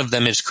 One of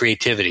them is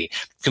creativity.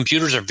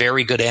 Computers are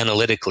very good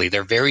analytically.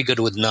 They're very good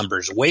with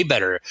numbers, way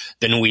better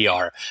than we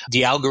are.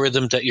 The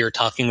algorithms that you're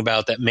talking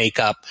about that make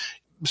up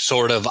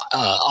sort of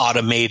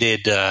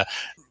automated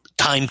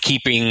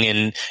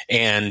timekeeping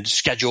and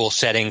schedule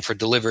setting for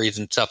deliveries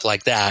and stuff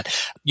like that.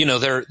 You know,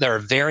 they're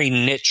a very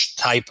niche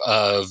type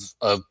of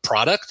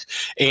product,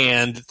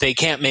 and they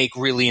can't make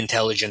really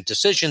intelligent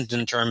decisions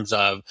in terms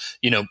of,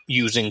 you know,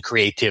 using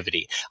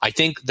creativity. I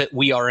think that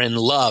we are in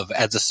love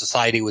as a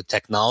society with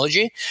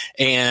technology,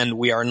 and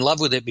we are in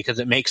love with it because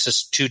it makes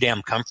us too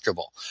damn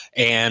comfortable.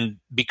 And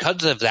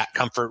because of that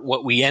comfort,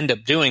 what we end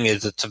up doing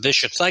is it's a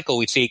vicious cycle.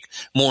 We seek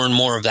more and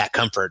more of that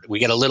comfort. We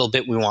get a little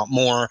bit, we want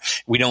more.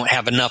 We don't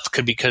have enough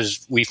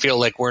because we feel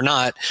like we're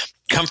not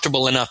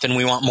comfortable enough, and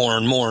we want more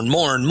and more and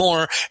more and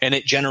more. And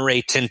it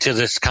generates into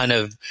this kind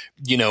of,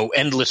 you know,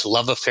 endless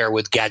love affair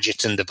with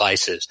gadgets and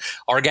devices.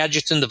 Our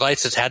gadgets and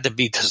devices had to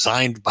be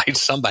designed by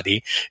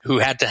somebody who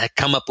had to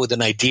come up with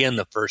an idea in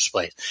the first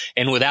place.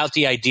 And without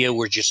the idea,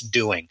 we're just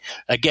doing.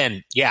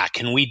 Again, yeah,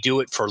 can we do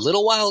it for a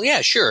little while?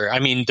 Yeah, sure. I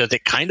mean, does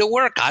it kind of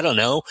work? I don't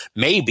know.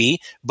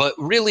 Maybe. But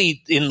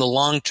really, in the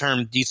long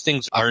term, these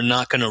things are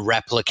not going to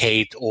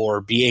replicate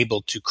or be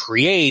able to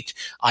create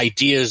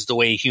ideas the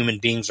way human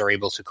beings are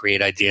able to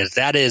create ideas.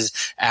 That is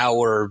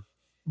our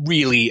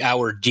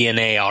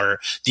DNA,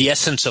 the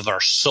essence of our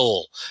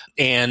soul.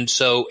 And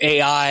so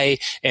AI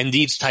and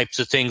these types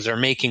of things are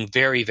making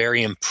very,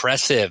 very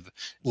impressive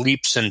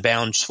leaps and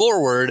bounds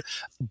forward,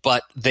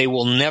 but they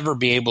will never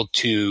be able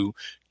to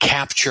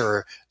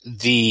capture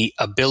the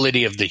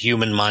ability of the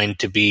human mind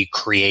to be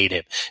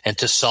creative and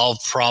to solve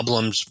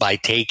problems by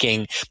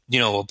taking, you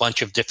know, a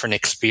bunch of different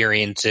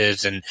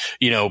experiences and,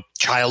 you know,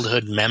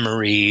 childhood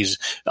memories,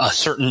 a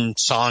certain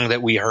song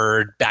that we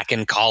heard back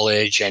in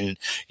college, and,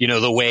 you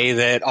know, the way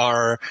that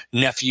our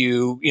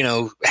nephew, you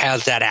know,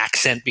 has that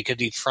accent because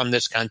he's from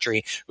this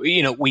country.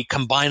 You know, we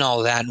combine all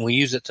of that and we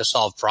use it to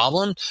solve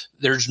problems.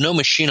 There's no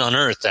machine on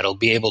earth that'll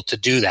be able to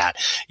do that.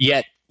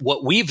 Yet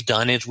what we've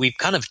done is we've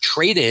kind of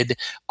traded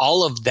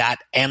all of that,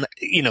 and,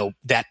 you know,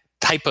 that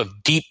type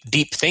of deep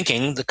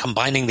thinking, the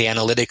combining the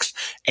analytics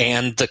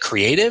and the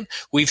creative,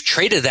 we've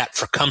traded that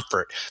for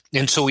comfort.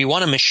 And so we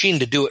want a machine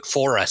to do it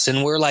for us.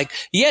 And we're like,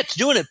 yeah, it's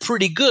doing it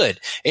pretty good.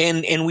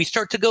 And we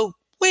start to go,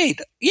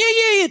 wait, yeah,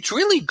 it's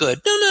really good.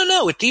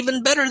 No, it's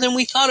even better than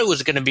we thought it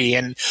was going to be.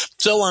 And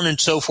so on and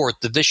so forth.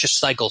 The vicious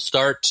cycle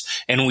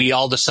starts, and we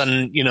all of a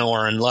sudden, you know,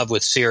 are in love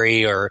with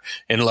Siri or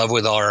in love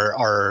with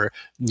our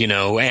you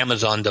know,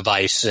 Amazon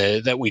device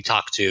that we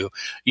talk to,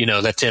 you know,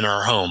 that's in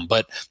our home.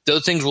 But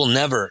those things will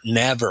never,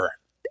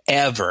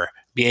 ever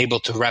be able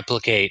to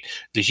replicate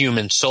the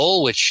human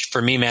soul, which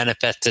for me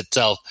manifests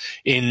itself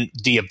in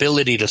the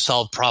ability to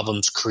solve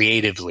problems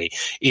creatively.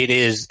 It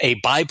is a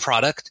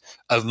byproduct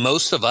of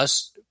most of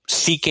us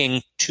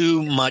seeking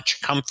too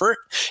much comfort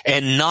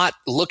and not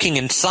looking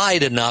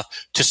inside enough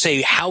to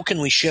say, how can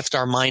we shift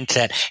our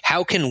mindset?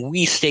 How can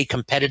we stay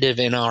competitive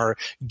in our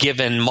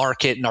given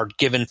market, in our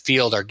given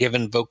field, our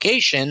given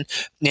vocation,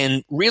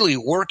 and really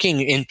working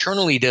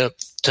internally to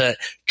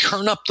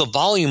turn up the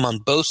volume on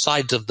both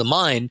sides of the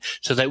mind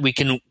so that we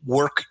can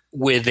work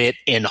with it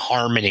in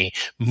harmony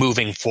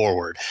moving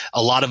forward.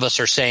 A lot of us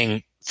are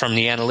saying from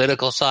the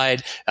analytical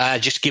side,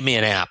 just give me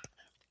an app.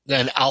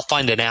 then I'll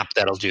find an app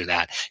that'll do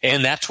that.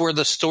 And that's where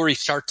the story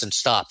starts and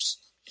stops.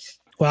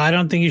 Well, I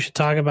don't think you should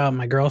talk about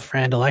my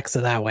girlfriend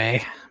Alexa that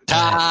way.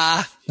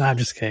 No, I'm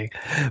just kidding.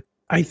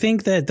 I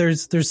think that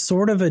there's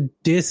sort of a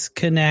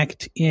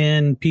disconnect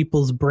in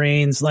people's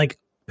brains, like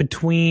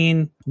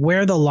between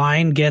where the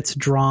line gets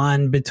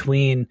drawn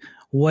between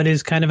what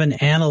is kind of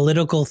an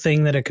analytical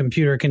thing that a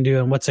computer can do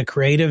and what's a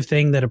creative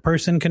thing that a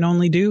person can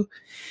only do.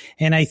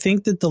 And I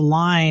think that the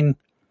line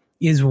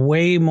is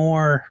way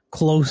more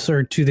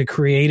closer to the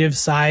creative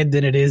side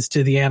than it is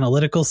to the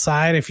analytical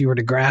side if you were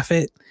to graph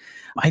it.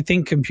 I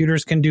think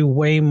computers can do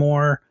way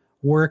more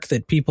work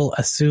that people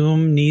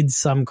assume needs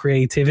some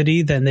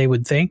creativity than they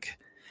would think,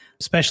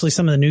 especially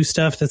some of the new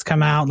stuff that's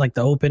come out, like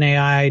the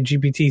OpenAI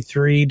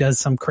GPT-3 does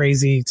some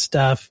crazy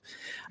stuff.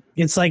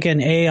 It's like an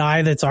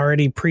AI that's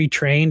already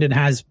pre-trained and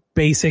has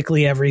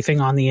basically everything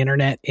on the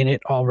internet in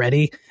it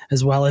already,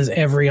 as well as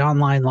every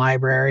online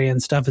library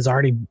and stuff is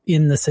already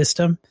in the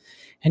system.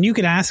 And you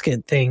can ask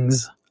it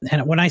things.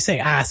 And when I say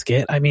ask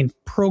it, I mean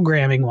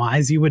programming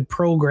wise, you would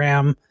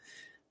program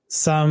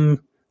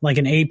some like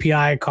an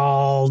API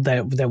call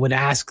that would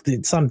ask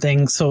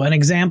something. So an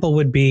example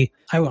would be,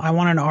 I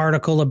want an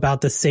article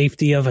about the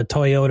safety of a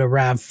Toyota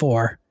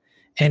RAV4,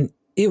 and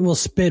it will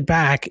spit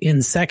back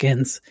in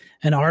seconds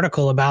an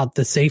article about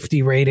the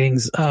safety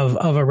ratings of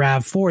a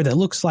RAV4 that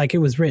looks like it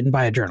was written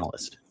by a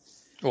journalist.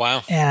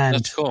 Wow. And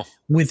that's cool.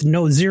 With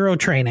zero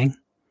training,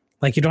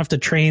 like you don't have to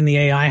train the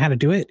AI how to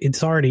do it.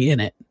 It's already in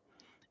it.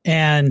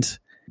 And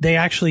they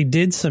actually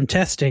did some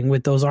testing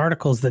with those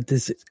articles that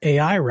this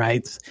AI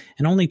writes,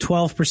 and only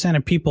 12%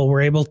 of people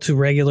were able to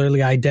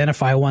regularly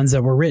identify ones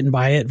that were written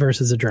by it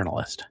versus a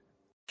journalist.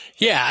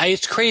 Yeah,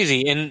 it's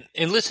crazy. And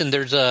listen,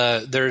 there's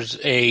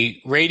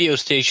a radio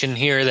station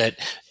here that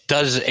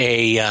does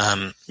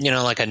a,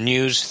 like a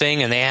news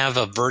thing, and they have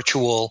a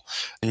virtual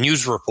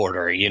news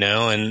reporter,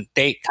 and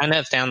they kind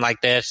of sound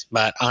like this,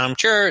 but I'm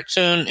sure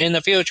soon in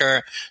the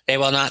future, they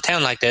will not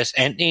sound like this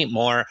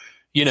anymore,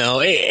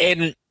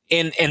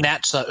 and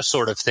that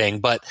sort of thing.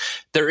 But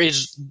there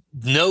is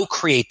no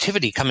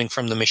creativity coming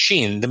from the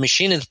machine. The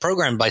machine is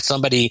programmed by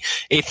somebody.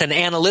 It's an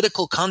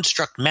analytical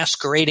construct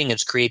masquerading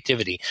as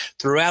creativity.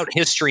 Throughout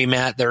history,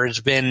 Matt, there has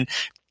been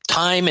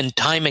time and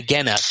time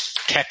again a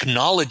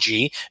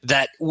technology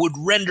that would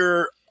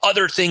render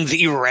other things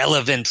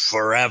irrelevant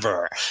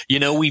forever.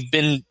 We've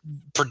been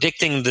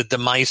predicting the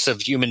demise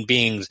of human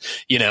beings,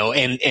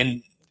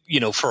 and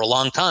for a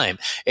long time.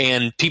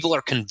 And people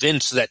are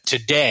convinced that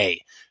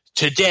today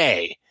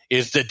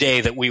is the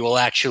day that we will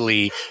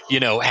actually,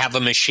 have a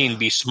machine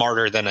be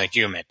smarter than a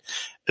human.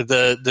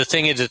 The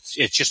thing is,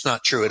 it's just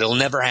not true. It'll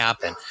never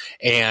happen.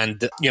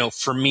 And,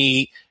 for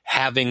me,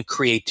 having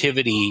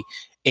creativity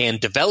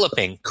and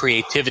developing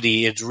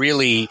creativity is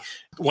really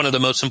one of the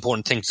most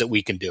important things that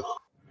we can do.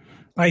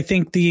 I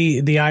think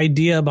the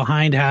idea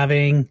behind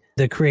having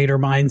the creator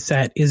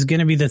mindset is going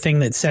to be the thing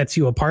that sets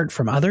you apart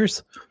from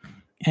others.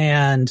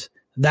 And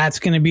that's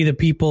going to be the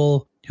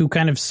people who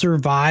kind of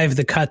survive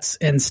the cuts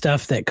and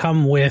stuff that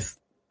come with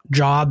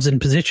jobs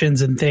and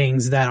positions and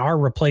things that are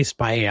replaced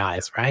by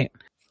AIs, right?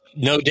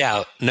 No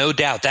doubt.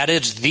 That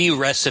is the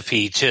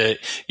recipe to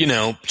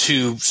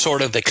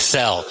sort of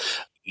excel.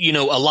 A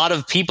lot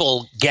of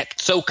people get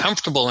so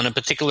comfortable in a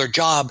particular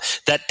job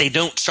that they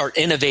don't start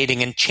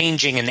innovating and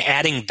changing and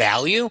adding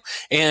value.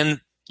 And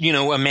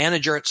a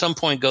manager at some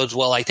point goes,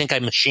 well, I think a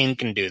machine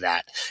can do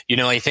that.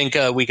 I think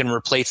we can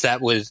replace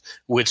that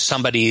with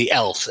somebody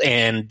else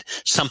and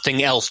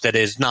something else that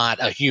is not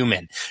a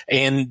human.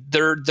 And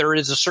there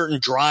is a certain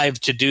drive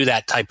to do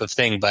that type of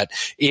thing. But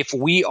if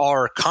we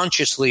are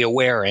consciously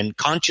aware and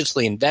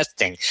consciously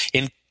investing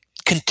in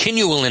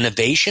continual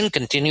innovation,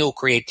 continual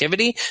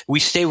creativity, we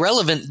stay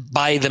relevant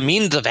by the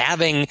means of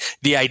having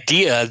the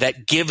idea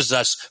that gives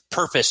us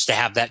purpose to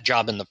have that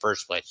job in the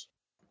first place.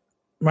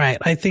 Right.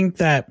 I think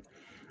that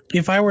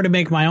if I were to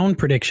make my own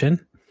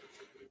prediction,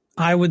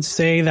 I would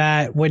say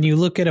that when you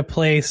look at a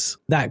place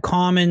that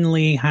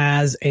commonly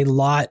has a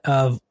lot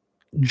of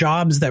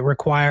jobs that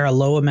require a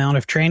low amount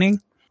of training,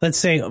 let's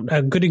say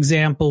a good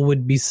example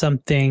would be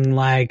something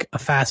like a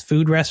fast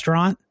food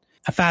restaurant.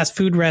 A fast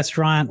food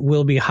restaurant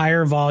will be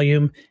higher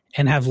volume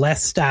and have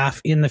less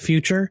staff in the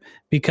future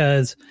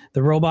because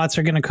the robots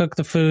are going to cook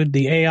the food.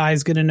 The AI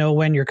is going to know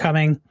when you're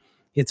coming.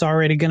 It's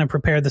already going to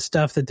prepare the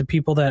stuff that the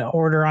people that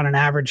order on an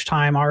average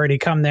time already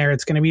come there.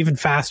 It's going to be even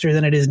faster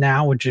than it is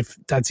now, which if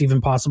that's even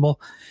possible.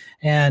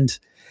 And,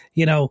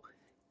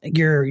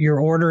 your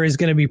order is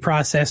going to be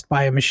processed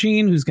by a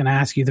machine who's going to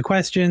ask you the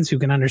questions, who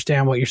can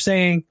understand what you're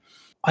saying.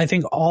 I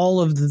think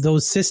all of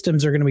those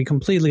systems are going to be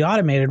completely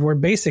automated, where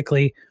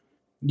basically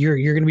you're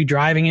going to be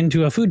driving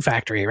into a food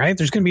factory, right?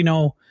 There's going to be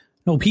no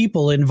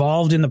people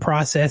involved in the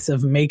process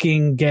of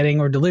making, getting,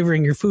 or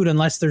delivering your food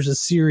unless there's a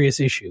serious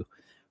issue.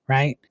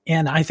 Right.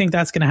 And I think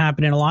that's going to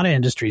happen in a lot of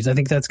industries. I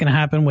think that's going to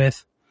happen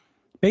with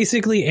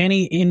basically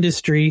any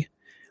industry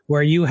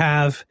where you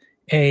have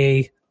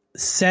a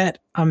set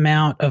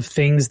amount of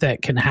things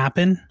that can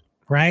happen.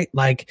 Right.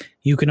 Like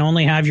you can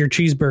only have your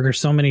cheeseburger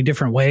so many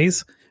different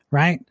ways.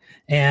 Right.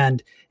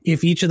 And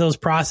if each of those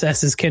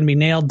processes can be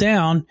nailed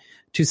down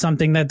to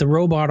something that the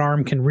robot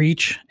arm can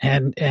reach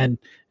and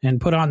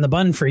put on the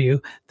bun for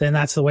you, then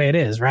that's the way it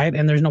is, right?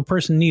 And there's no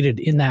person needed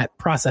in that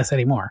process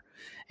anymore.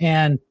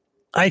 And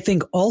I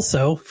think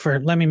also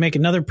let me make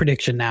another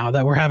prediction now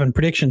that we're having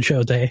prediction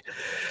show day.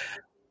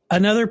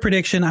 Another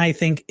prediction I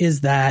think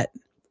is that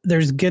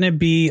there's going to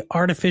be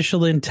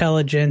artificial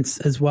intelligence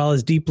as well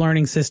as deep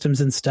learning systems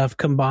and stuff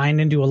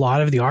combined into a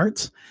lot of the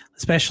arts,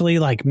 especially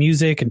like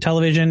music and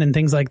television and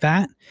things like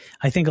that.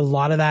 I think a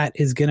lot of that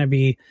is going to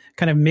be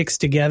kind of mixed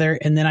together.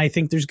 And then I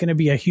think there's going to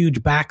be a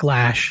huge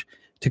backlash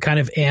to kind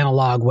of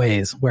analog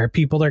ways where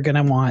people are going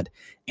to want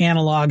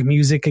analog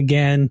music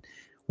again,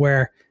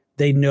 where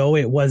they know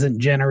it wasn't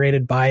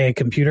generated by a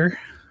computer,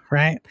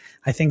 right?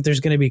 I think there's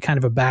going to be kind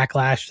of a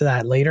backlash to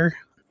that later.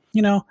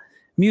 You know,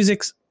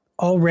 there's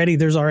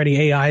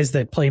already AIs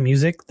that play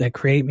music, that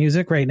create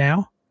music right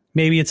now.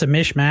 Maybe it's a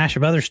mishmash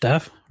of other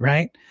stuff,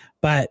 right?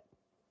 But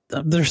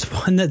there's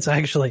one that's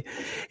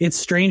it's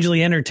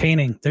strangely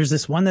entertaining. There's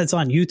this one that's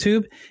on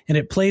YouTube and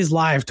it plays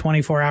live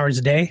 24 hours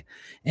a day.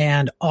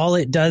 And all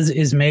it does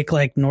is make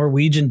like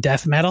Norwegian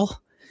death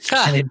metal.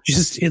 And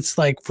it's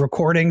like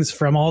recordings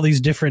from all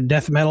these different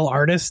death metal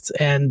artists,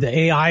 and the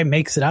AI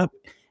makes it up,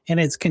 and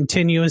it's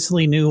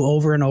continuously new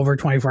over and over,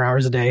 24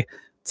 hours a day,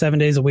 7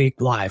 days a week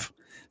live.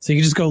 So you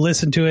can just go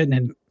listen to it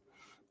and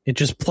it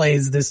just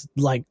plays this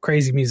like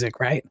crazy music,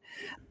 right?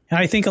 And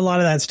I think a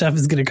lot of that stuff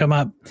is going to come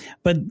up.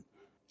 But,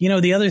 you know,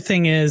 the other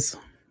thing is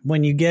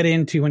when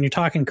you're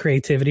talking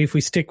creativity, if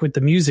we stick with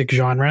the music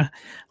genre,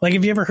 like,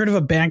 have you ever heard of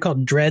a band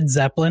called Dred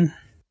Zeppelin?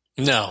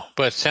 No,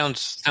 but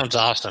sounds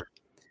awesome.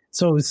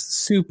 So it was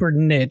super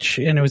niche,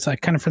 and it was like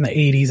kind of from the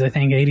 80s, I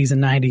think, 80s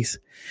and 90s.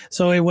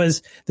 So it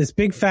was this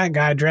big fat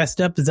guy dressed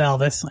up as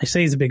Elvis. I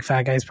say he's a big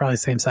fat guy. He's probably the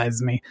same size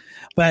as me.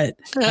 But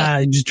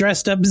just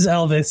dressed up as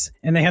Elvis,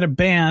 and they had a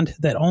band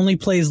that only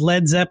plays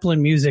Led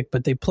Zeppelin music,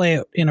 but they play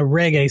it in a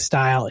reggae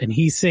style, and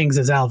he sings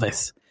as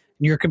Elvis.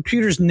 And your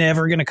computer's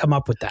never going to come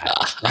up with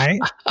that,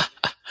 right?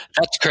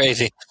 That's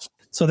crazy.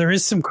 So there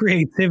is some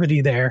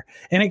creativity there.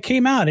 And it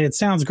came out. It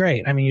sounds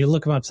great. I mean, you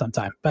look them up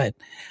sometime. But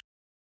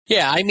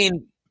yeah, I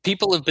mean,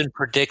 people have been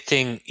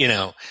predicting, you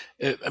know,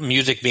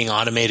 music being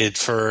automated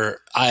for,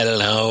 I don't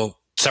know,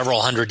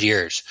 several hundred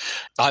years.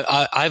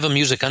 I have a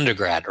music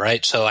undergrad,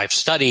 right? So I've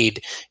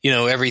studied, you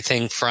know,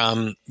 everything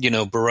from, you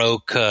know,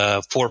 Baroque,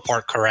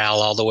 4-part chorale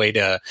all the way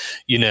to,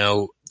 you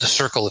know, the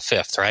Circle of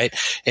Fifth, right?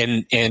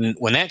 And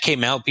when that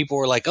came out, people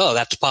were like, oh,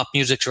 that's pop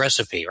music's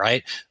recipe,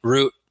 right?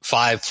 Root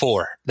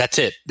 5-4. That's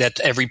it.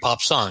 That's every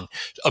pop song.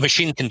 A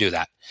machine can do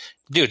that.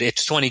 Dude,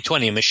 it's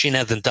 2020. A machine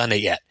hasn't done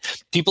it yet.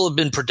 People have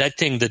been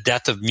predicting the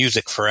death of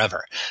music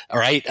forever. All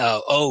right.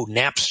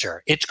 Napster.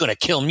 It's going to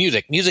kill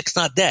music. Music's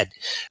not dead.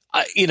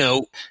 You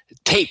know,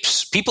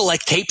 tapes. People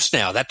like tapes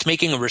now. That's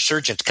making a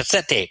resurgence.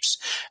 Cassette tapes,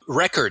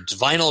 records,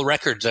 vinyl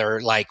records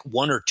are like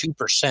 1 or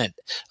 2%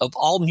 of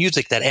all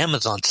music that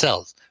Amazon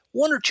sells.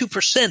 1 or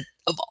 2%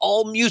 of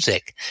all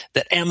music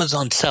that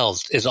Amazon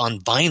sells is on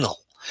vinyl.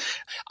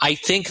 I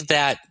think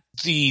that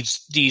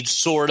these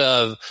sort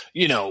of,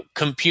 you know,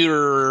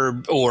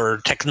 computer or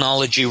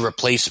technology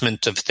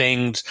replacement of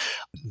things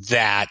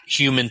that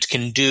humans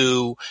can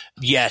do.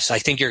 Yes, I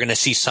think you're going to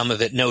see some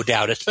of it, no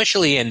doubt,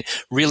 especially in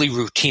really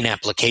routine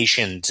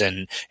applications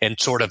and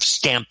sort of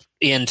stamp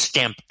in,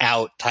 stamp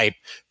out type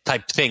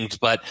things.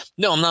 But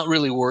no, I'm not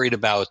really worried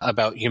about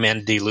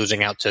humanity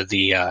losing out to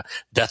the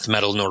death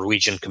metal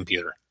Norwegian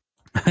computer.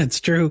 That's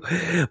true.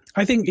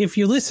 I think if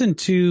you listen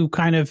to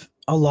kind of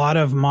a lot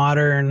of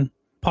modern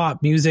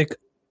pop music,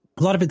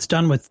 a lot of it's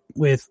done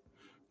with,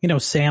 you know,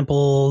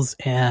 samples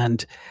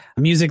and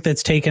music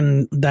that's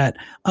taken that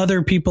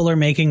other people are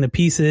making the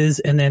pieces,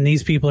 and then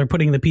these people are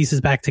putting the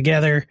pieces back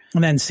together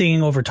and then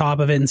singing over top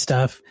of it and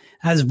stuff.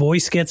 As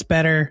voice gets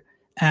better,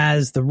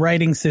 as the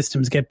writing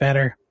systems get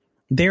better,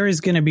 there is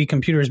going to be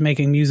computers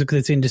making music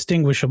that's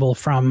indistinguishable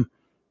from,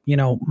 you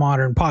know,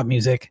 modern pop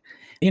music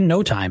in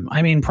no time.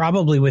 I mean,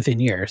 probably within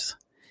years,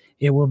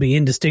 it will be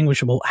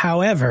indistinguishable.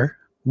 However,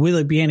 will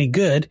it be any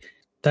good?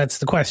 That's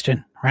the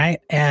question, right?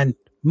 And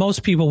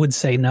most people would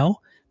say no,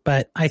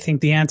 but I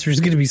think the answer is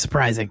going to be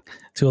surprising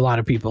to a lot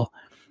of people.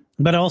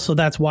 But also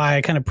that's why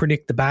I kind of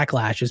predict the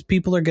backlash is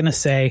people are going to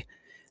say,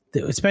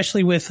 that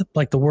especially with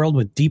like the world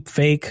with deep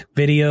fake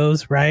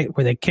videos, right?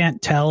 Where they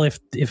can't tell if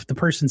the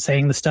person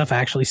saying the stuff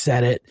actually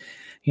said it.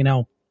 You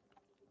know,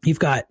 you've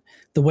got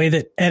the way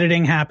that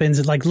editing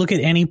happens. Like, look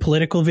at any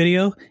political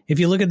video. If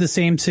you look at the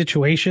same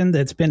situation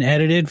that's been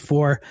edited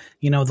for,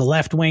 you know, the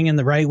left wing and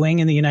the right wing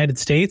in the United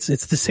States,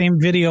 it's the same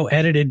video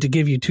edited to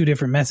give you two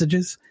different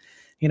messages.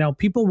 You know,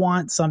 people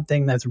want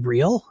something that's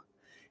real.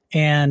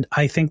 And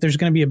I think there's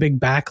going to be a big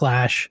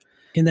backlash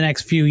in the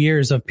next few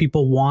years of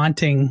people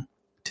wanting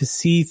to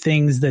see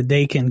things that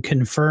they can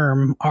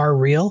confirm are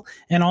real.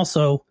 And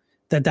also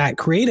that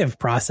creative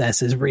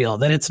process is real,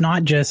 that it's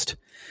not just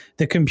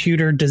the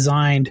computer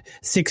designed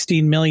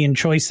 16 million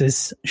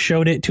choices,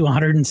 showed it to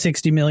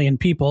 160 million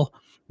people,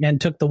 and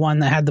took the one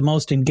that had the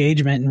most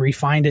engagement and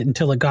refined it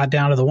until it got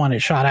down to the one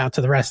it shot out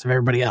to the rest of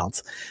everybody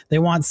else. They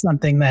want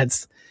something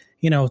that's,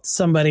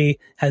 somebody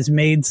has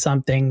made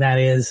something that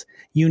is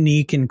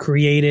unique and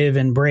creative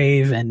and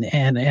brave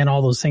and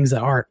all those things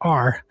that art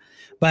are.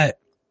 But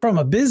from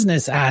a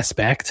business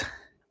aspect,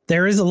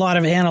 there is a lot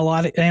of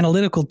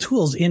analytical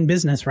tools in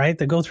business, right,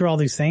 that go through all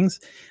these things.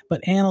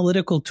 But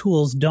analytical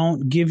tools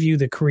don't give you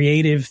the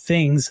creative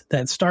things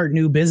that start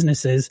new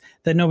businesses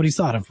that nobody's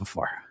thought of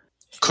before.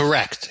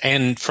 Correct.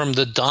 And from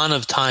the dawn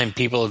of time,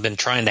 people have been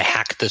trying to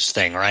hack this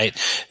thing, right?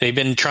 They've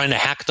been trying to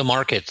hack the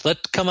markets.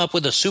 Let's come up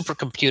with a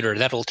supercomputer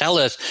that'll tell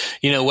us,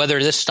 whether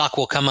this stock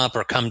will come up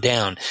or come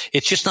down.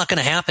 It's just not going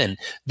to happen.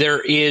 There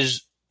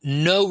is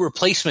no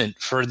replacement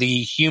for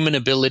the human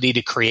ability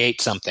to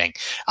create something.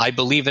 I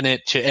believe in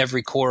it to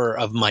every core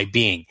of my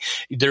being.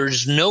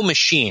 There's no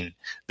machine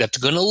that's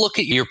going to look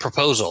at your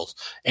proposals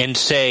and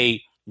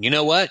say, you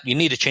know what? You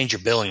need to change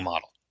your billing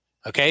model.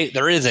 Okay?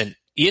 There isn't.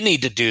 You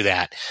need to do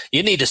that.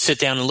 You need to sit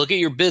down and look at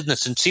your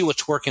business and see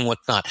what's working,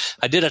 what's not.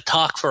 I did a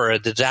talk for a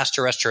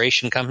disaster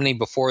restoration company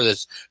before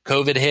this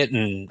COVID hit,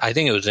 and I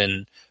think it was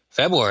in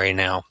February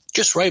now,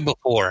 just right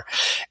before.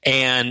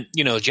 And,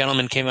 a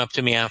gentleman came up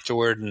to me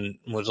afterward and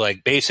was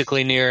like,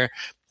 basically, Nir,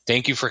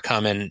 thank you for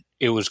coming.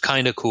 It was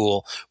kind of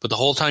cool. But the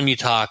whole time you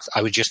talked,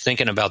 I was just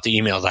thinking about the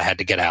emails I had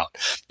to get out.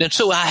 And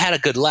so I had a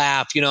good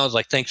laugh. I was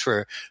like, thanks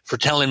for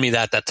telling me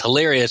that. That's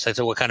hilarious. I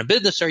said, what kind of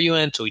business are you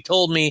in? So he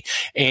told me.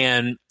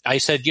 And I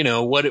said,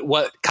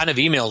 what kind of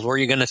emails were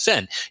you going to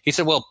send? He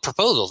said, well,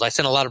 proposals. I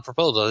sent a lot of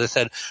proposals. I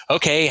said,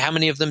 okay, how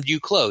many of them do you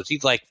close?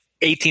 He's like,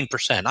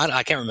 18%.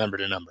 I can't remember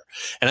the number.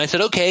 And I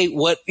said, okay,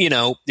 what,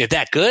 is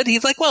that good?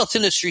 He's like, well, it's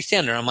industry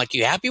standard. I'm like,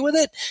 you happy with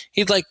it?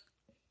 He's like,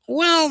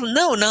 well,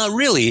 no, not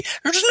really.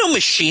 There's no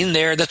machine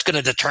there that's going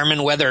to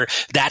determine whether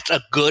that's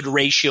a good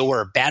ratio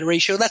or a bad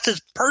ratio. That's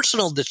his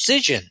personal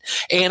decision.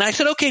 And I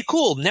said, okay,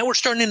 cool. Now we're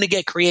starting to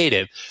get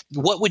creative.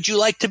 What would you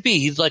like to be?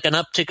 He's like, an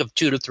uptick of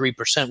 2 to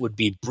 3% would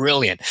be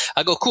brilliant.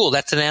 I go, cool.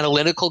 That's an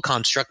analytical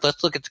construct.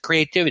 Let's look at the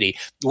creativity.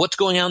 What's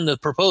going on in the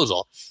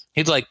proposal?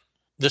 He's like,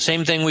 the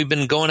same thing we've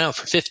been going out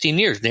for 15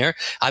 years there.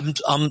 I'm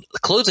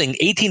closing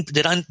 18.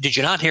 Did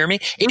you not hear me?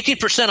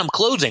 18% I'm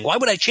closing. Why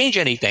would I change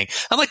anything?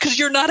 I'm like, cause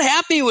you're not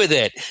happy with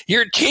it.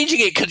 You're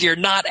changing it cause you're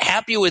not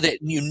happy with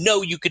it. And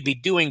you could be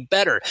doing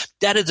better.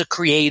 That is a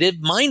creative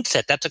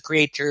mindset. That's a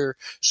creator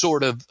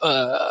sort of,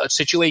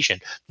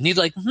 situation. And he's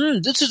like,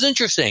 this is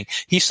interesting.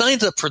 He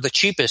signs up for the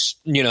cheapest,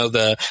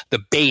 the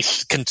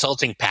base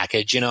consulting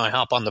package. I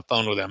hop on the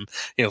phone with him,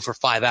 for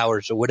 5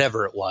 hours or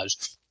whatever it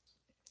was.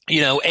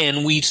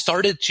 And we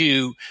started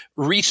to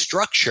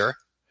restructure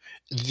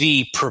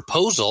the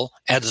proposal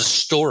as a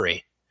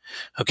story.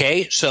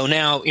 Okay. So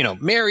now,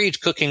 Mary's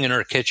cooking in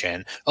her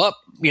kitchen.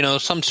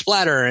 Some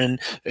splatter and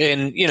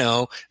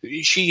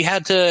she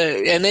had to,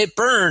 and it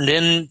burned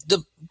and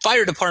the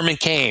fire department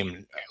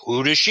came.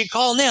 Who does she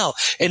call now?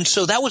 And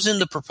so that was in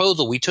the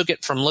proposal. We took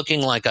it from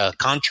looking like a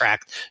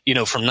contract,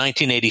 from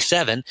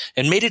 1987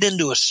 and made it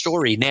into a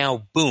story.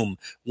 Now, boom,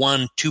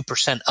 1-2%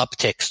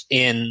 upticks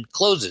in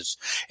closes.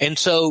 And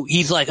so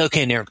he's like,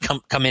 okay, Nir,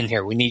 come in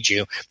here. We need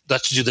you.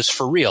 Let's do this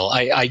for real.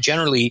 I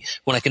generally,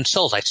 when I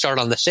consult, I start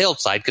on the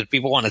sales side because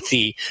people want to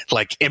see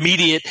like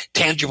immediate,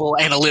 tangible,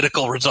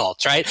 analytical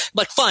results, right?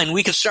 Like, fine,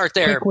 we can start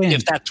there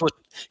if that's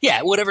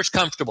whatever's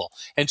comfortable.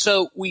 And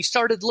so we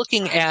started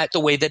looking at the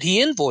way that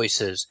he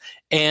invoices,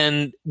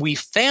 and we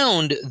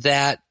found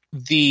that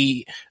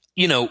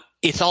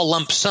it's all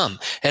lump sum.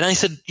 And I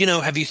said,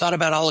 have you thought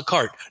about a la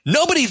carte?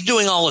 Nobody's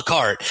doing a la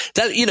carte.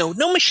 That,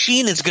 no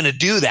machine is going to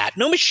do that.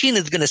 No machine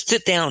is going to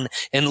sit down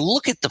and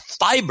look at the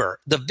fiber,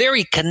 the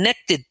very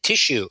connected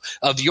tissue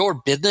of your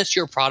business,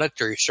 your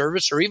product or your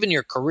service, or even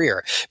your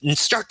career, and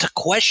start to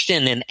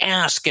question and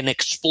ask and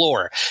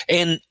explore.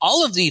 And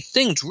all of these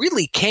things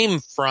really came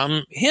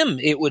from him.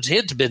 It was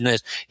his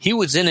business. He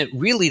was in it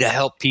really to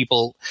help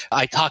people.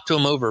 I talked to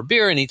him over a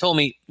beer and he told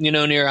me,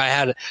 Nir, I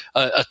had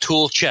a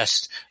tool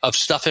chest of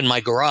stuff in my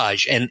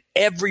garage, and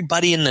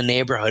everybody in the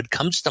neighborhood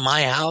comes to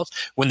my house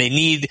when they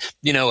need,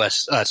 a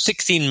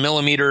 16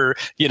 millimeter,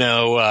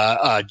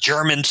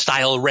 German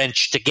style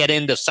wrench to get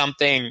into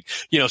something,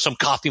 some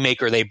coffee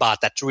maker they bought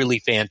that's really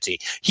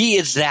fancy. He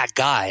is that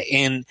guy,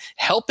 and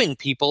helping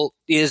people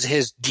is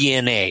his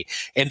DNA.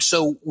 And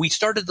so we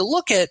started to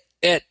look at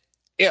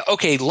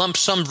okay, lump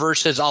sum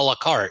versus a la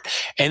carte.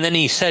 And then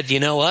he said, you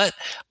know what?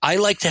 I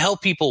like to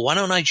help people. Why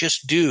don't I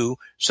just do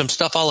some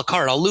stuff a la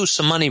carte? I'll lose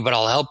some money, but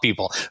I'll help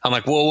people. I'm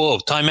like, whoa,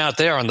 time out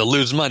there on the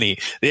lose money.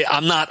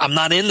 I'm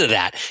not into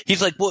that.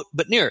 He's like, well,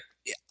 but Nir,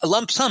 a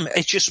lump sum,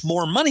 it's just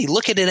more money.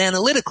 Look at it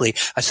analytically.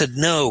 I said,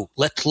 no,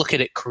 let's look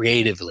at it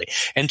creatively.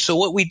 And so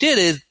what we did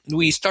is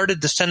we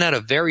started to send out a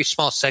very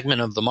small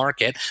segment of the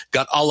market,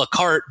 got a la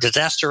carte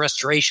disaster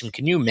restoration.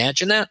 Can you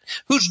imagine that?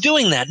 Who's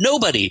doing that?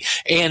 Nobody.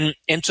 And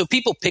so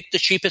people pick the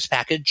cheapest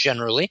package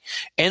generally.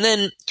 And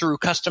then through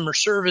customer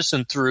service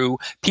and through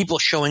people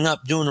showing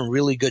up, doing a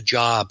really good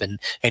job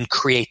and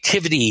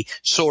creativity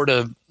sort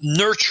of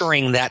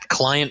nurturing that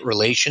client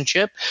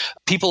relationship,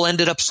 people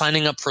ended up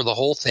signing up for the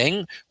whole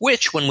thing,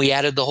 which when when we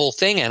added the whole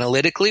thing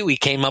analytically, we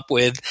came up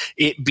with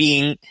it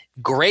being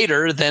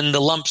greater than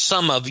the lump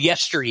sum of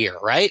yesteryear,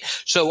 right?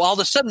 So all of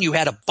a sudden you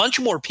had a bunch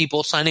more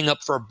people signing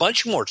up for a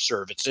bunch more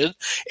services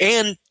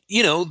and,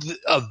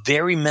 a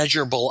very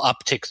measurable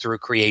uptick through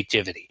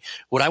creativity.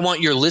 What I want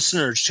your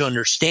listeners to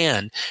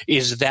understand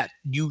is that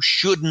you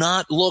should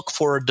not look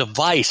for a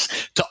device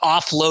to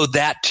offload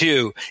that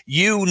to.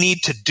 You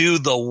need to do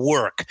the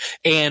work.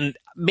 And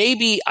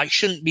maybe I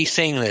shouldn't be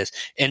saying this,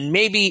 and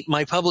maybe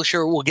my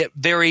publisher will get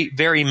very,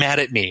 very mad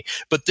at me,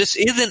 but this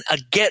isn't a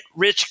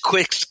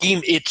get-rich-quick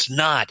scheme. It's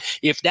not.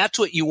 If that's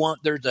what you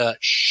want, there's a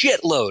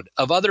shitload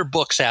of other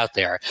books out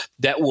there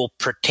that will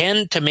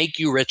pretend to make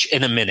you rich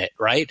in a minute,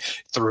 right?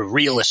 Through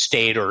real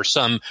estate or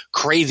some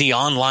crazy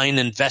online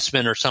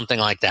investment or something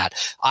like that.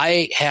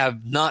 I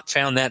have not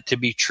found that to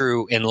be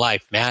true in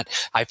life, Matt.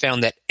 I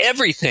found that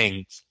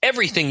everything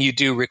you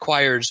do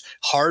requires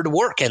hard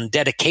work and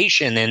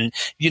dedication and,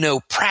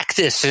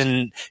 practice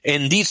and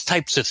these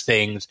types of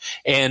things.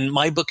 And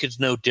my book is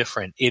no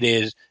different. It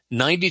is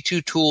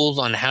 92 tools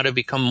on how to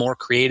become more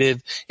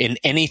creative in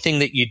anything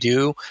that you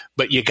do,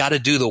 but you got to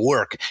do the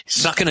work.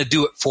 It's not going to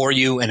do it for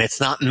you, and it's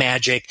not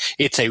magic.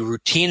 It's a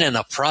routine and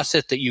a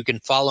process that you can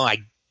follow. I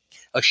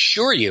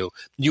assure you,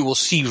 you will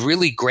see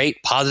really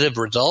great positive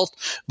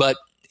results, but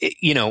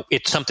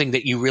it's something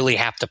that you really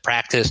have to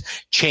practice,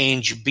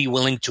 change, be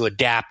willing to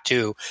adapt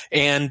to,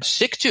 and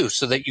stick to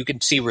so that you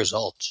can see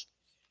results.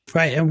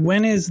 Right. And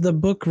when is the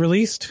book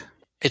released?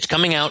 It's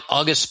coming out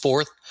August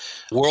 4th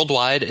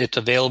worldwide. It's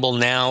available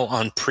now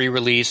on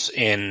pre-release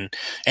in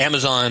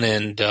Amazon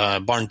and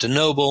Barnes &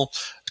 Noble.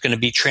 It's going to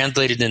be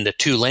translated into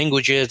 2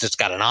 languages. It's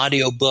got an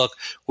audio book.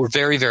 We're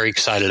very, very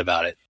excited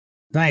about it.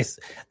 Nice.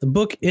 The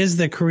book is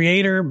The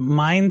Creator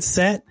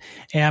Mindset,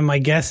 and my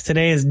guest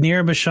today is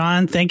Nir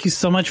Bashan. Thank you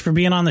so much for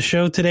being on the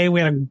show today.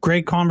 We had a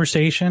great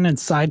conversation and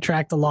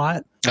sidetracked a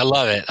lot. I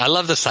love it. I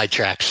love the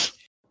sidetracks.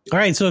 All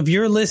right. So if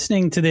you're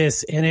listening to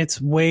this and it's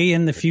way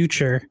in the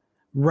future,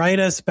 write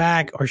us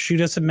back or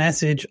shoot us a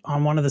message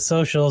on one of the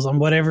socials on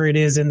whatever it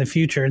is in the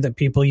future that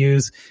people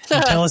use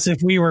and tell us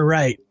if we were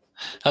right.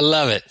 I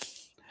love it.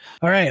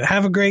 All right.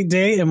 Have a great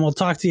day, and we'll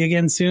talk to you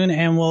again soon.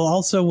 And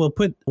we'll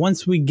put,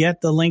 once we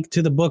get the link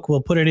to the book,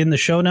 we'll put it in the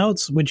show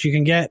notes, which you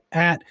can get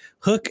at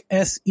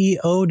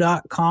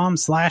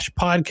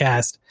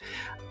hookseo.com/podcast.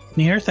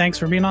 Nir, thanks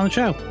for being on the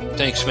show.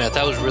 Thanks, Matt.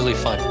 That was really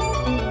fun.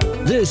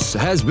 This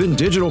has been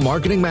Digital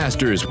Marketing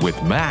Masters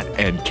with Matt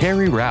and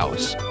Carrie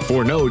Rouse.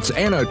 For notes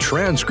and a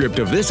transcript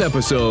of this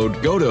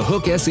episode, go to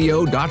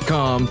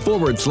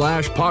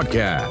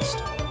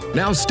hookseo.com/podcast.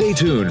 Now stay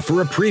tuned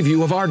for a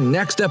preview of our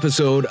next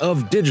episode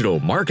of Digital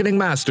Marketing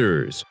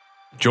Masters.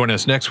 Join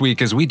us next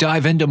week as we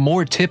dive into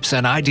more tips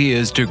and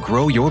ideas to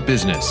grow your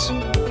business.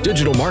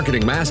 Digital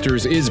Marketing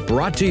Masters is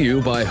brought to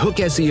you by Hook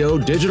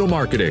SEO Digital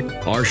Marketing.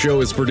 Our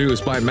show is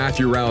produced by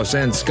Matthew Rouse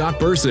and Scott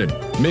Burson,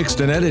 mixed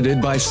and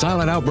edited by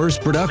Silent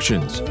Outburst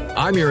Productions.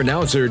 I'm your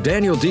announcer,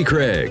 Daniel D.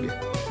 Craig.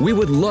 We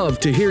would love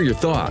to hear your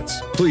thoughts.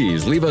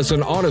 Please leave us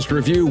an honest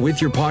review with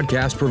your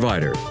podcast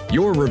provider.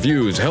 Your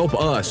reviews help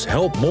us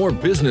help more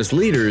business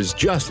leaders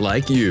just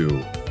like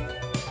you.